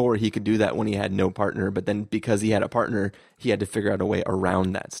 and before he could do that when he had no partner, but then because he had a partner he had to figure out a way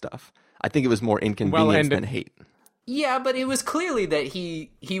around that stuff. I think it was more inconvenience than hate. Yeah, but it was clearly that he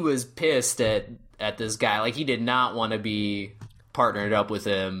was pissed at this guy. Like, he did not want to be partnered up with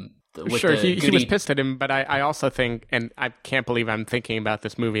him. Sure, he was pissed at him, but I also think, and I can't believe I'm thinking about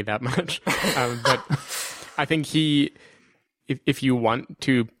this movie that much, but I think if you want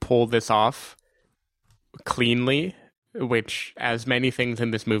to pull this off cleanly, which, as many things in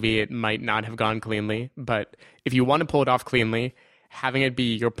this movie, it might not have gone cleanly, but if you want to pull it off cleanly, having it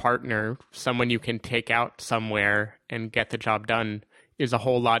be your partner, someone you can take out somewhere and get the job done, is a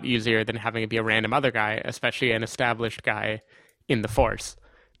whole lot easier than having it be a random other guy, especially an established guy in the force.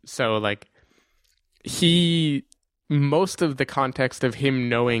 So, like, most of the context of him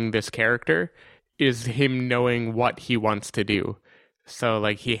knowing this character is him knowing what he wants to do. So,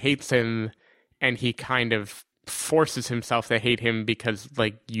 like, he hates him, and he kind of forces himself to hate him because,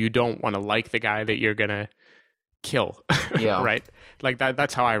 like, you don't want to like the guy that you're gonna kill. Yeah. Right? Like,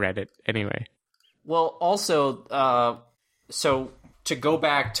 that's how I read it, anyway. Well, also, so to go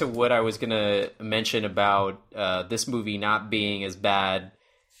back to what I was gonna mention about this movie not being as bad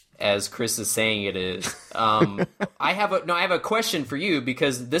as Chris is saying it is, I have a question for you,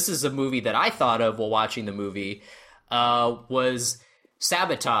 because this is a movie that I thought of while watching the movie, was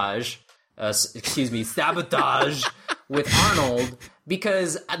Sabotage with Arnold,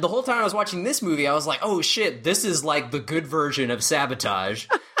 because the whole time I was watching this movie, I was like, oh shit, this is like the good version of Sabotage.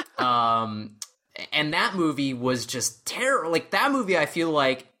 And that movie was just terrible. Like, that movie, I feel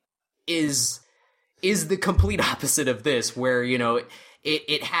like, is the complete opposite of this, where, you know,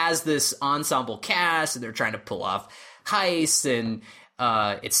 it has this ensemble cast and they're trying to pull off heists, and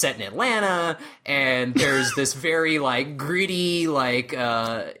it's set in Atlanta, and there's this very like gritty, like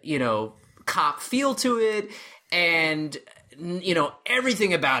cop feel to it, and you know,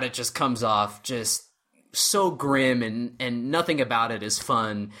 everything about it just comes off just so grim, and nothing about it is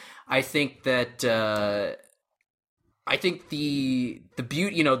fun. I think that the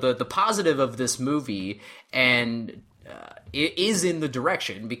beauty, you know, the positive of this movie, and it is in the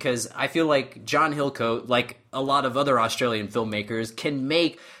direction, because I feel like John Hillcoat, like a lot of other Australian filmmakers, can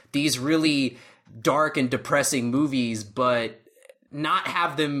make these really dark and depressing movies, but not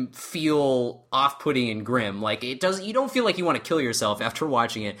have them feel off-putting and grim. Like, you don't feel like you want to kill yourself after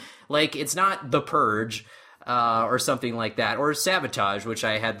watching it. Like, it's not The Purge or something like that, or Sabotage, which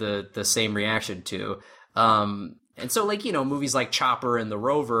I had the same reaction to. And And so, like, you know, movies like Chopper and The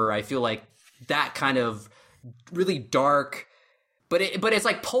Rover, I feel like that kind of really dark, but it's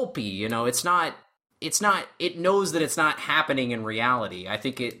like pulpy, you know. It knows that it's not happening in reality. I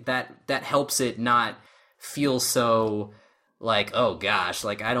think that helps it not feel so like, oh gosh,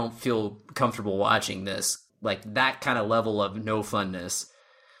 like I don't feel comfortable watching this. Like that kind of level of no funness.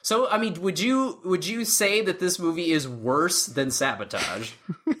 So, I mean, would you say that this movie is worse than Sabotage?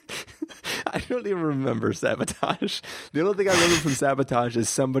 I don't even remember Sabotage. The only thing I remember from Sabotage is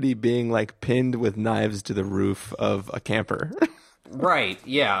somebody being like pinned with knives to the roof of a camper. Right,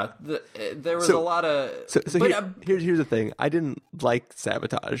 yeah. There was a lot of... Here's the thing. I didn't like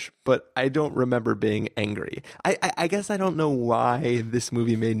Sabotage, but I don't remember being angry. I guess I don't know why this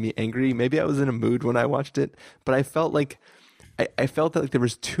movie made me angry. Maybe I was in a mood when I watched it, but I felt like... I felt that like there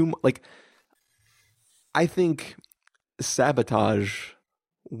was too much... Like, I think Sabotage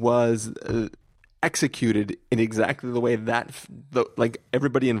was executed in exactly the way that like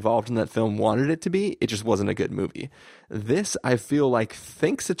everybody involved in that film wanted it to be. It just wasn't a good movie. This, I feel like,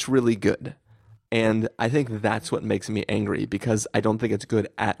 thinks it's really good, and I think that's what makes me angry, because I don't think it's good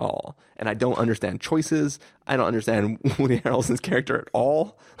at all, and I don't understand choices. I don't understand Woody Harrelson's character at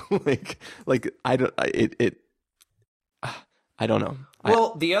all. like I don't I don't know.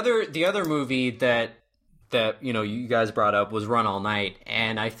 Well, the other movie that you know you guys brought up was Run All Night,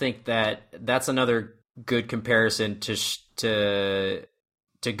 and I think that's another good comparison to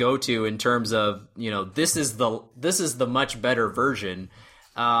go to in terms of, you know, this is the much better version,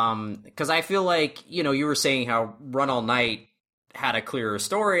 because I feel like, you know, you were saying how Run All Night had a clearer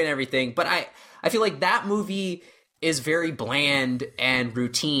story and everything, but I feel like that movie is very bland and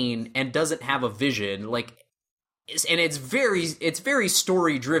routine and doesn't have a vision, like. And it's very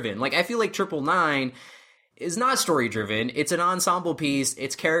story driven. Like, I feel like 999 is not story driven. It's an ensemble piece.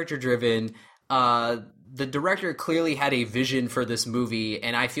 It's character driven. The director clearly had a vision for this movie,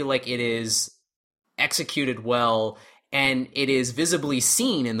 and I feel like it is executed well, and it is visibly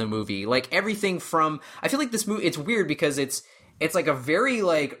seen in the movie. Like, everything from, I feel like this movie, it's weird because it's like a very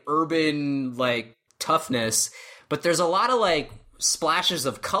like urban like toughness, but there's a lot of like splashes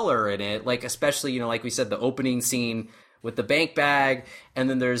of color in it, like especially, you know, like we said, the opening scene with the bank bag, and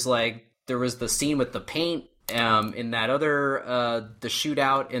then there was the scene with the paint in that other the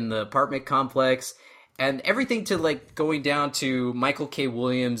shootout in the apartment complex, and everything to like going down to Michael K.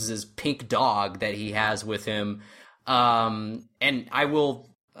 Williams's pink dog that he has with him. And I will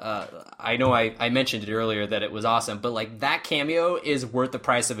I know I mentioned it earlier that it was awesome, but like that cameo is worth the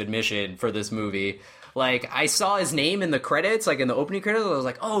price of admission for this movie. Like, I saw his name in the credits, like in the opening credits, I was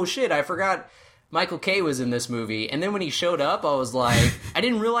like, oh shit, I forgot Michael K. was in this movie. And then when he showed up, I was like, I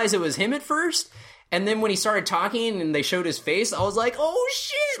didn't realize it was him at first. And then when he started talking and they showed his face, I was like, oh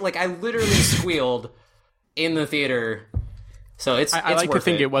shit! Like, I literally squealed in the theater. So it's I like to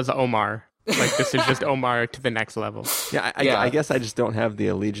think it was Omar. Like, this is just Omar to the next level. Yeah, I guess I just don't have the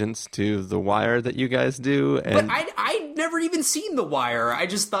allegiance to The Wire that you guys do. And... But I'd never even seen The Wire. I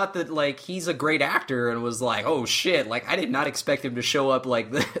just thought that, like, he's a great actor and was like, oh shit, like, I did not expect him to show up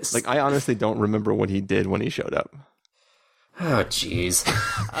like this. Like, I honestly don't remember what he did when he showed up. Oh, jeez.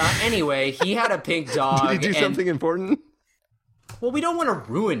 Anyway, he had a pink dog. Did he do something important? Well, we don't want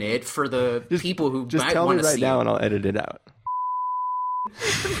to ruin it for the people who just might tell want me to right see now it. and I'll edit it out.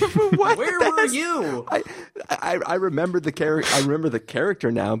 Where were you? I remember the character. I remember the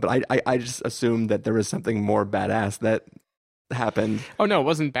character now, but I just assumed that there was something more badass that happened. Oh no, it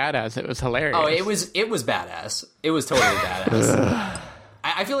wasn't badass. It was hilarious. Oh, it was badass. It was totally badass.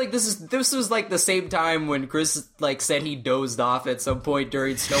 I feel like this was like the same time when Chris like said he dozed off at some point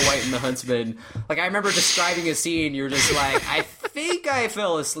during Snow White and the Huntsman. Like, I remember describing a scene, you're just like, I think I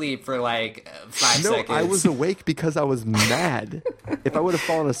fell asleep for like 5 seconds. No, I was awake because I was mad. If I would have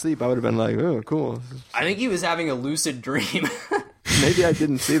fallen asleep, I would have been like, oh, cool. I think he was having a lucid dream. Maybe I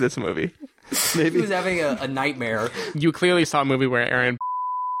didn't see this movie. Maybe he was having a nightmare. You clearly saw a movie where Aaron...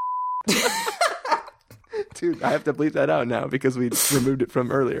 Dude, I have to bleep that out now because we removed it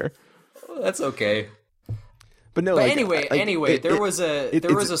from earlier. That's okay. But no. But like, anyway, there was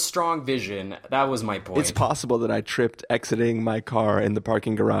a strong vision. That was my point. It's possible that I tripped exiting my car in the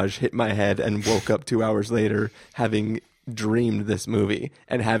parking garage, hit my head, and woke up 2 hours later having dreamed this movie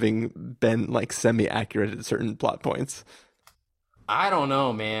and having been like semi-accurate at certain plot points. I don't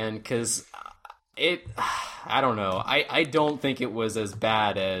know, man, because I don't know. I don't think it was as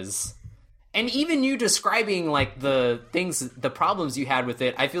bad as... And even you describing like the problems you had with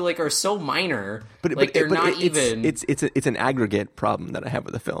it, I feel like are so minor. But they're not even. It's an aggregate problem that I have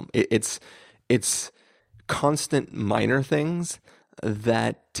with the film. It's constant minor things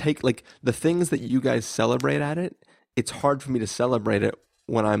that take, like, the things that you guys celebrate at it it's hard for me to celebrate it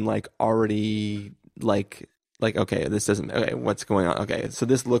when I'm like already like okay, this doesn't, okay, what's going on? Okay, so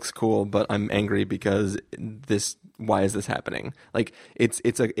this looks cool, but I'm angry because why is this happening? Like it's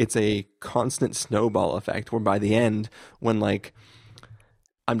a constant snowball effect where by the end, when like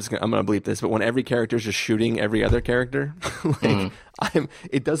I'm gonna bleep this, but when every character is just shooting every other character, like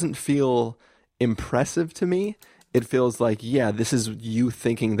it doesn't feel impressive to me. It feels like, yeah, this is you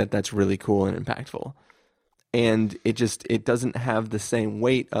thinking that that's really cool and impactful. And it doesn't have the same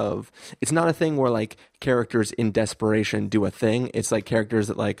weight of, it's not a thing where like characters in desperation do a thing. It's like characters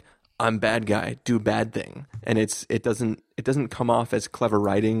that like, I'm bad guy, do bad thing. And it doesn't come off as clever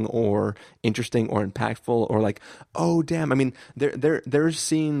writing or interesting or impactful or like, oh damn. I mean, there's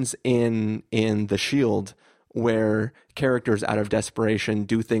scenes in The Shield where characters out of desperation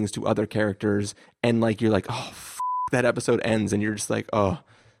do things to other characters and like you're like, oh, that episode ends and you're just like, oh,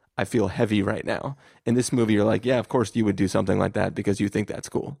 I feel heavy right now. In this movie, you're like, yeah, of course you would do something like that because you think that's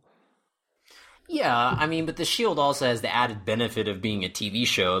cool. Yeah, I mean, but The Shield also has the added benefit of being a TV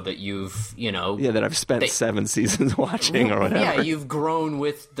show that you've, that I've spent 7 seasons watching or whatever. Yeah, you've grown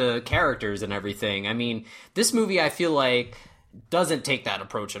with the characters and everything. I mean, this movie, I feel like, doesn't take that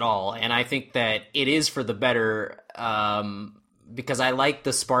approach at all. And I think that it is for the better because I like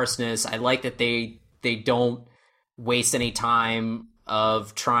the sparseness. I like that they don't waste any time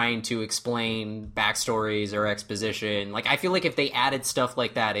of trying to explain backstories or exposition. Like, I feel like if they added stuff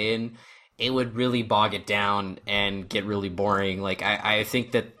like that in, it would really bog it down and get really boring. Like, I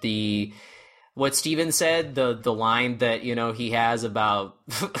think that what Steven said, the line that, he has about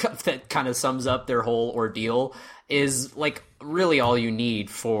that kind of sums up their whole ordeal is like really all you need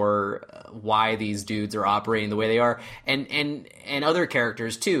for why these dudes are operating the way they are. And other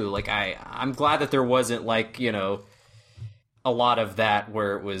characters too. Like, I'm glad that there wasn't like, a lot of that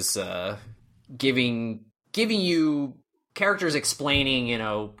where it was giving you characters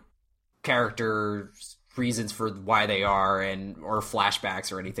explaining, characters' reasons for why they are or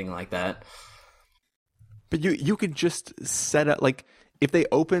flashbacks or anything like that. But you could just set up, like, if they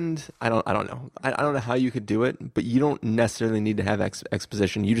opened, I don't know. I don't know how you could do it, but you don't necessarily need to have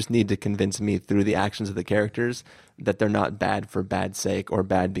exposition. You just need to convince me through the actions of the characters that they're not bad for bad sake or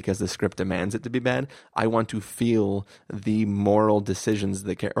bad because the script demands it to be bad. I want to feel the moral decisions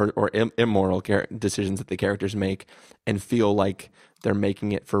or immoral decisions that the characters make and feel like they're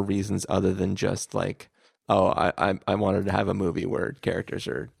making it for reasons other than just like, oh, I wanted to have a movie where characters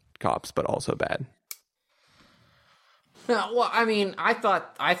are cops but also bad. No, well, I mean, I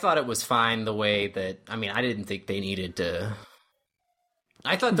thought it was fine the way that. I mean, I didn't think they needed to.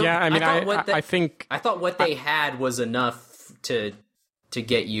 I thought. I thought what they had was enough to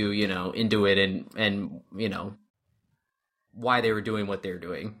get you, into it and why they were doing what they were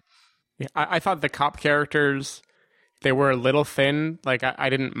doing. Yeah, I thought the cop characters, they were a little thin. Like, I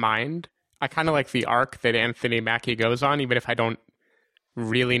didn't mind. I kind of like the arc that Anthony Mackie goes on, even if I don't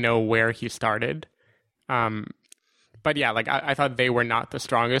really know where he started. But yeah, like I thought they were not the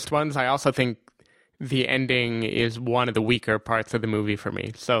strongest ones. I also think the ending is one of the weaker parts of the movie for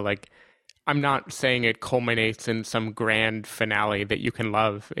me. So like, I'm not saying it culminates in some grand finale that you can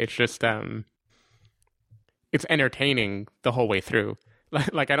love. It's just, it's entertaining the whole way through.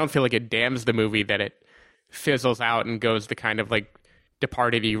 Like, I don't feel like it damns the movie that it fizzles out and goes the kind of like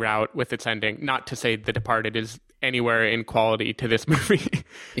Departed-y route with its ending. Not to say The Departed is anywhere in quality to this movie.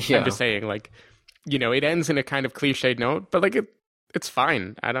 Yeah. I'm just saying, like, it ends in a kind of cliched note, but like it's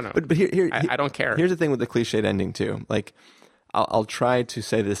fine. I don't know. But here I don't care. Here's the thing with the cliched ending too. Like, I'll try to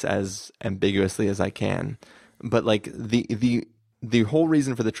say this as ambiguously as I can, but like the whole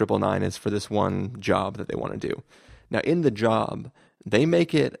reason for the 999 is for this one job that they want to do. Now, in the job, they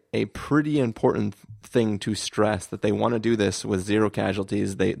make it a pretty important thing to stress that they want to do this with 0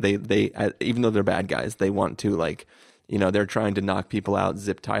 casualties. They even though they're bad guys, they want to like. They're trying to knock people out,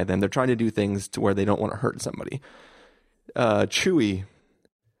 zip tie them. They're trying to do things to where they don't want to hurt somebody. Chewie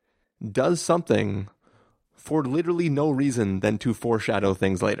does something for literally no reason than to foreshadow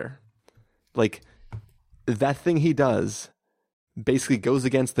things later. Like, that thing he does basically goes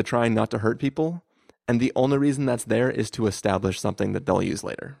against the trying not to hurt people, and the only reason that's there is to establish something that they'll use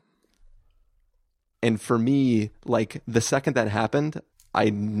later. And for me, like, the second that happened, I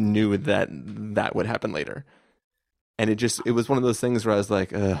knew that would happen later. And it was one of those things where I was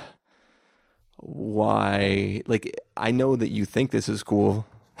like, why? Like, I know that you think this is cool.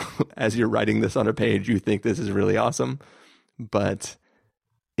 As you're writing this on a page, you think this is really awesome. But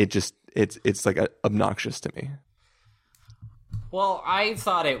it's like obnoxious to me. Well, I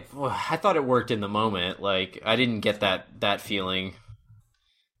thought it worked in the moment. Like, I didn't get that feeling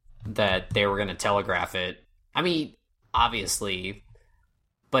that they were going to telegraph it. I mean, obviously,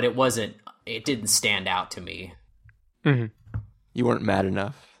 but it didn't stand out to me. Mm-hmm. You weren't mad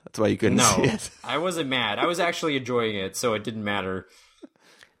enough. That's why you couldn't see it. I wasn't mad. I was actually enjoying it, so it didn't matter.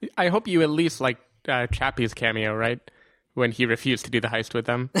 I hope you at least liked Chappie's cameo, right? When he refused to do the heist with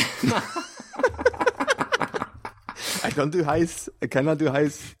them. I don't do heists. I cannot do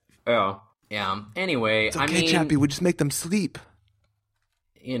heists. Oh, yeah. Anyway, it's okay, Chappie. We just make them sleep.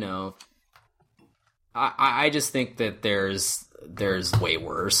 You know, I just think that there's way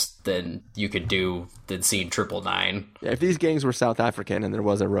worse than you could do than seeing 999. Yeah, if these gangs were South African and there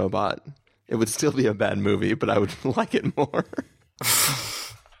was a robot, it would still be a bad movie, but I would like it more.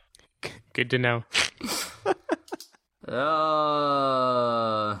 Good to know.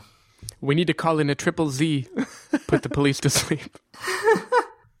 Uh... We need to call in a ZZZ. Put the police to sleep.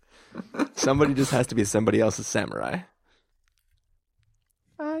 Somebody just has to be somebody else's samurai.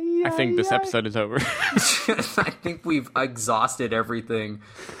 I think this episode is over. I think we've exhausted everything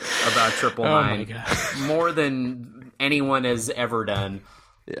about 999. Oh my God. More than anyone has ever done.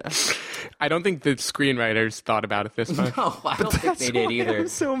 Yeah. I don't think the screenwriters thought about it this much. No, I don't think they did either. I'm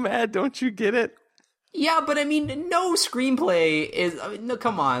so mad. Don't you get it? Yeah, but I mean, no screenplay is... no,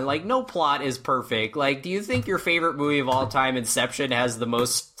 come on, like, no plot is perfect. Like, do you think your favorite movie of all time, Inception, has the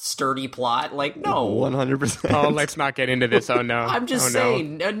most sturdy plot? Like, no. 100%. Oh, let's not get into this. Oh, no. I'm just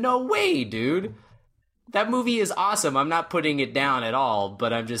saying, no way, dude. That movie is awesome. I'm not putting it down at all,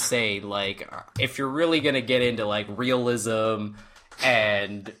 but I'm just saying, like, if you're really gonna get into, like, realism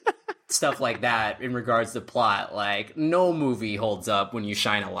and stuff like that in regards to plot, like, no movie holds up when you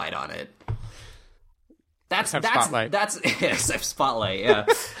shine a light on it. Spotlight. Except Spotlight, yeah.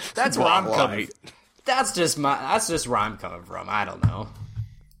 That's where I'm coming. That's just where I'm coming from. I don't know.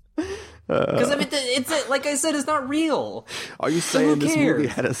 Because I mean, it's like I said, it's not real. Are you saying this movie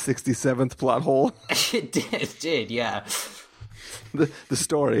had a 67th plot hole? It did, yeah. The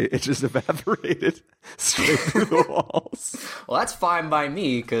story, it just evaporated straight through the walls. Well, that's fine by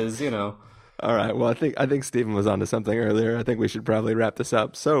me, because, you know. All right, well, I think Stephen was onto something earlier. I think we should probably wrap this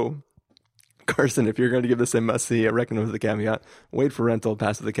up. So, Carson, if you're going to give this a must-see, I reckon with the caveat, wait for rental,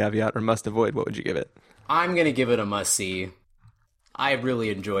 pass with the caveat, or must avoid, what would you give it? I'm going to give it a must-see. I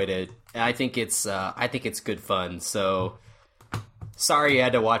really enjoyed it. I think it's good fun. So, sorry you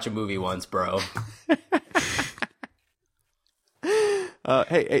had to watch a movie once, bro.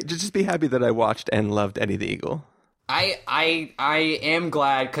 Hey, just be happy that I watched and loved Eddie the Eagle. I am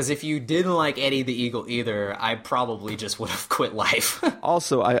glad, because if you didn't like Eddie the Eagle either, I probably just would have quit life.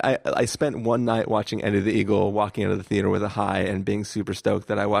 Also, I spent one night watching Eddie the Eagle, walking out of the theater with a high and being super stoked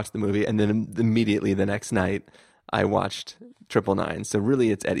that I watched the movie, and then immediately the next night I watched 999. So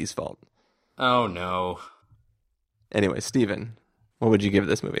really, it's Eddie's fault. Oh no. Anyway, Steven, what would you give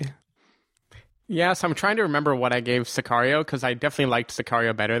this movie? Yes, I'm trying to remember what I gave Sicario, because I definitely liked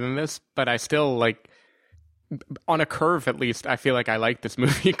Sicario better than this, but I still, like, on a curve at least, I feel like I like this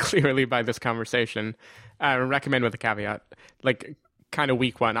movie clearly by this conversation. I recommend with a caveat. Like, kind of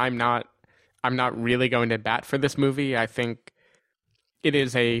week one. I'm not really going to bat for this movie. I think it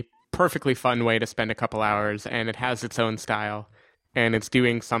is a perfectly fun way to spend a couple hours, and it has its own style, and it's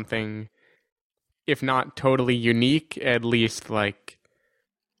doing something, if not totally unique, at least, like,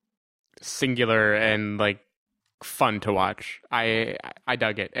 singular and, like, fun to watch. I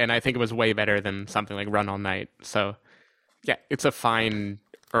dug it, and I think it was way better than something like Run All Night. So, yeah, it's a fine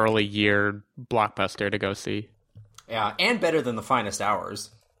early year blockbuster to go see. Yeah, and better than The Finest Hours.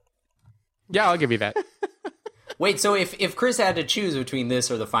 Yeah, I'll give you that. Wait, so if Chris had to choose between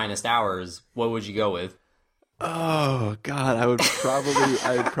this or The Finest Hours, what would you go with? Oh God, I would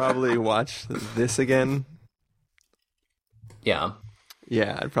probably watch this again. Yeah.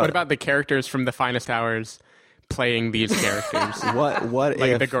 Yeah, I'd probably. What about the characters from The Finest Hours playing these characters? What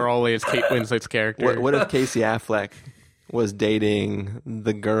like if the girl is Kate Winslet's character? What if Casey Affleck was dating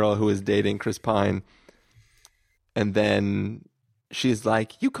the girl who was dating Chris Pine, and then she's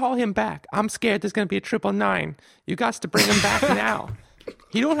like, "You call him back. I'm scared there's going to be a 999. You got to bring him back now.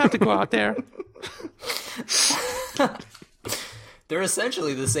 You don't have to go out there." They're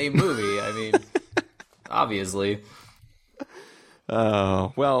essentially the same movie. I mean, obviously.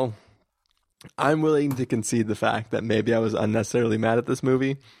 Oh, well, I'm willing to concede the fact that maybe I was unnecessarily mad at this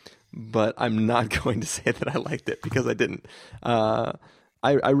movie, but I'm not going to say that I liked it, because I didn't. I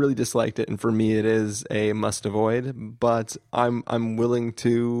really disliked it, and for me it is a must avoid, but I'm willing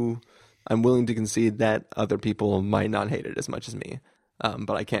to concede that other people might not hate it as much as me.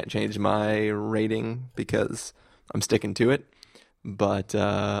 But I can't change my rating because I'm sticking to it. But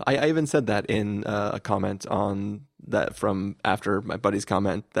I even said that in a comment on that from after my buddy's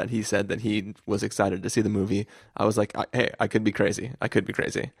comment that he said that he was excited to see the movie. I was like, hey, I could be crazy. I could be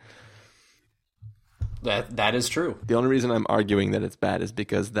crazy. That is true. The only reason I'm arguing that it's bad is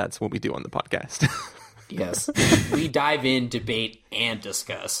because that's what we do on the podcast. Yes. We dive in, debate, and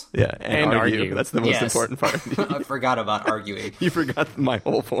discuss. Yeah, and argue. That's the most important part. I forgot about arguing. You forgot my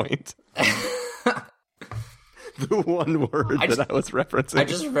whole point. The one word that I was referencing. I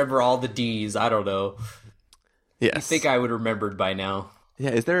just remember all the D's. I don't know. Yes. I think I would have remembered by now. Yeah,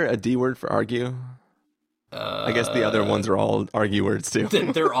 is there a D word for argue? I guess the other ones are all argue words too.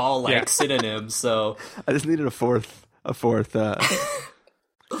 They're all like synonyms, so... I just needed a fourth...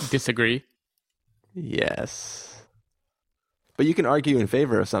 Disagree? Yes. But you can argue in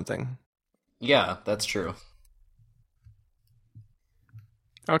favor of something. Yeah, that's true.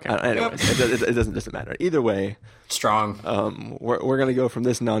 Okay. Anyways, it doesn't matter. Either way, strong. We're gonna go from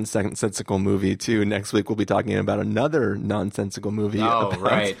this nonsensical movie to next week. We'll be talking about another nonsensical movie about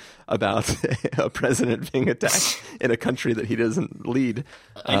a president being attacked in a country that he doesn't lead.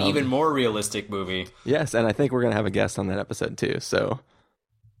 An even more realistic movie. Yes, and I think we're gonna have a guest on that episode too. So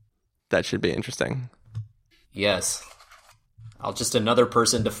that should be interesting. Yes, I'll just another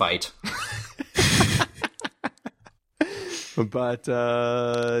person to fight. But, do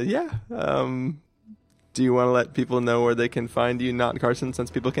you want to let people know where they can find you, not Carson, since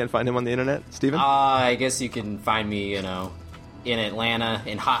people can't find him on the internet? Steven? I guess you can find me, in Atlanta,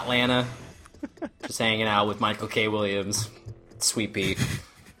 in Hotlanta, just hanging out with Michael K. Williams, Sweet Pea,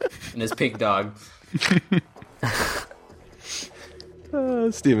 and his pig dog.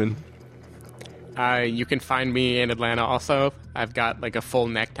 Steven? You can find me in Atlanta also. I've got like a full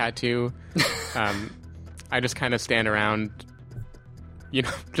neck tattoo. I just kind of stand around,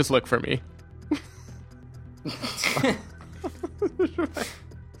 just look for me.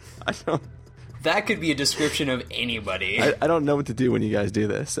 That could be a description of anybody. I don't know what to do when you guys do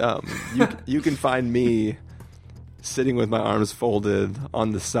this. You can find me sitting with my arms folded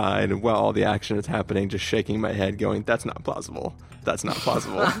on the side while all the action is happening, just shaking my head going, that's not plausible. That's not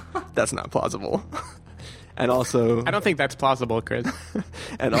plausible. That's not plausible. And also, I don't think that's plausible, Chris.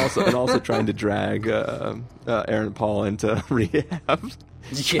 and also trying to drag Aaron Paul into rehab,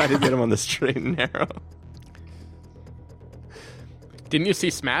 trying to get him on the straight and narrow. Didn't you see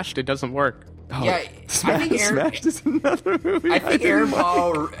Smashed? It doesn't work. Oh, yeah, Smashed is another movie. I think Aaron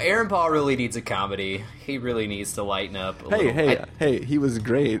Paul really needs a comedy. He really needs to lighten up. Hey! He was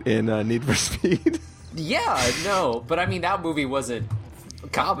great in Need for Speed. Yeah, no, but I mean that movie wasn't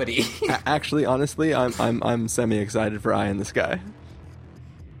comedy. Actually, honestly, I'm semi-excited for Eye in the Sky.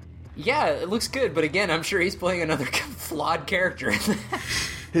 Yeah, it looks good, but again, I'm sure he's playing another flawed character in that.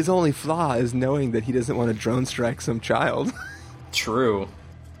 His only flaw is knowing that he doesn't want to drone strike some child. True.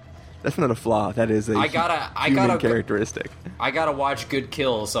 That's not a flaw. That is a human characteristic. I gotta watch Good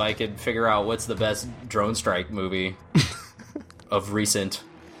Kill so I can figure out what's the best drone strike movie of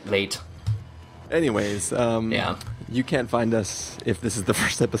late. Anyways, you can't find us if this is the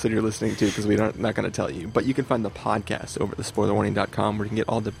first episode you're listening to because we're not going to tell you. But you can find the podcast over at thespoilerwarning.com where you can get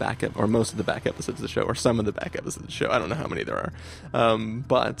all the or most of the back episodes of the show, or some of the back episodes of the show. I don't know how many there are.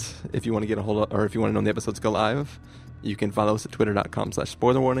 But if you want to get a hold of, or if you want to know when the episodes go live, you can follow us at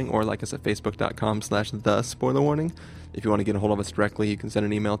twitter.com/spoilerwarning or like us at facebook.com/thespoilerwarning. If you want to get a hold of us directly, you can send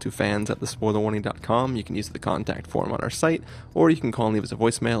an email to fans@thespoilerwarning.com. You can use the contact form on our site, or you can call and leave us a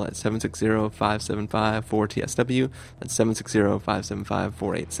voicemail at 760-575-4TSW. That's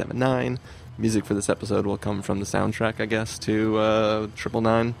 760-575-4879. Music for this episode will come from the soundtrack, I guess, to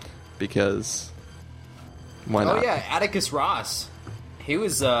 999, because why not? Oh yeah, Atticus Ross. He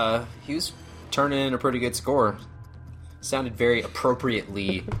was turning in a pretty good score. Sounded very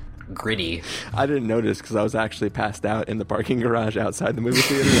appropriately gritty. I didn't notice because I was actually passed out in the parking garage outside the movie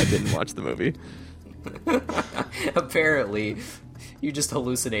theater. I didn't watch the movie. Apparently, you just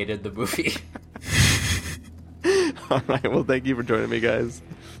hallucinated the movie. All right. Well, thank you for joining me, guys.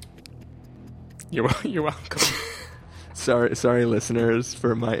 You're welcome. Sorry, listeners,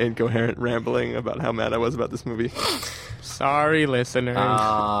 for my incoherent rambling about how mad I was about this movie. Sorry, listeners.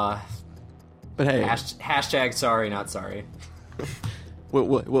 But hey, hashtag sorry, not sorry.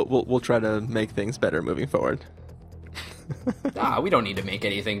 We'll try to make things better moving forward. We don't need to make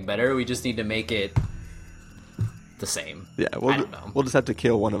anything better. We just need to make it the same. Yeah, we'll just have to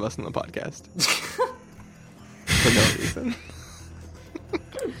kill one of us in the podcast for no reason.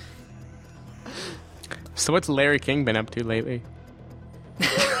 So what's Larry King been up to lately?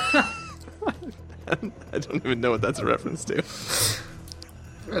 I don't even know what that's a reference to.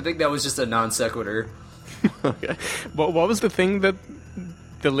 I think that was just a non sequitur. Okay. What was the thing that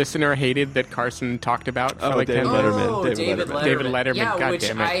the listener hated that Carson talked about for like David 10 Letterman. minutes. David Letterman. David Letterman, Yeah, God which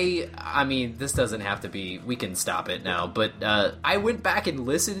damn it. I mean, this doesn't have to be, we can stop it now, but I went back and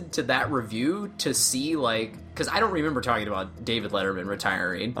listened to that review to see, like, because I don't remember talking about David Letterman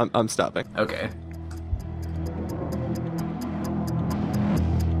retiring. I'm stopping. Okay.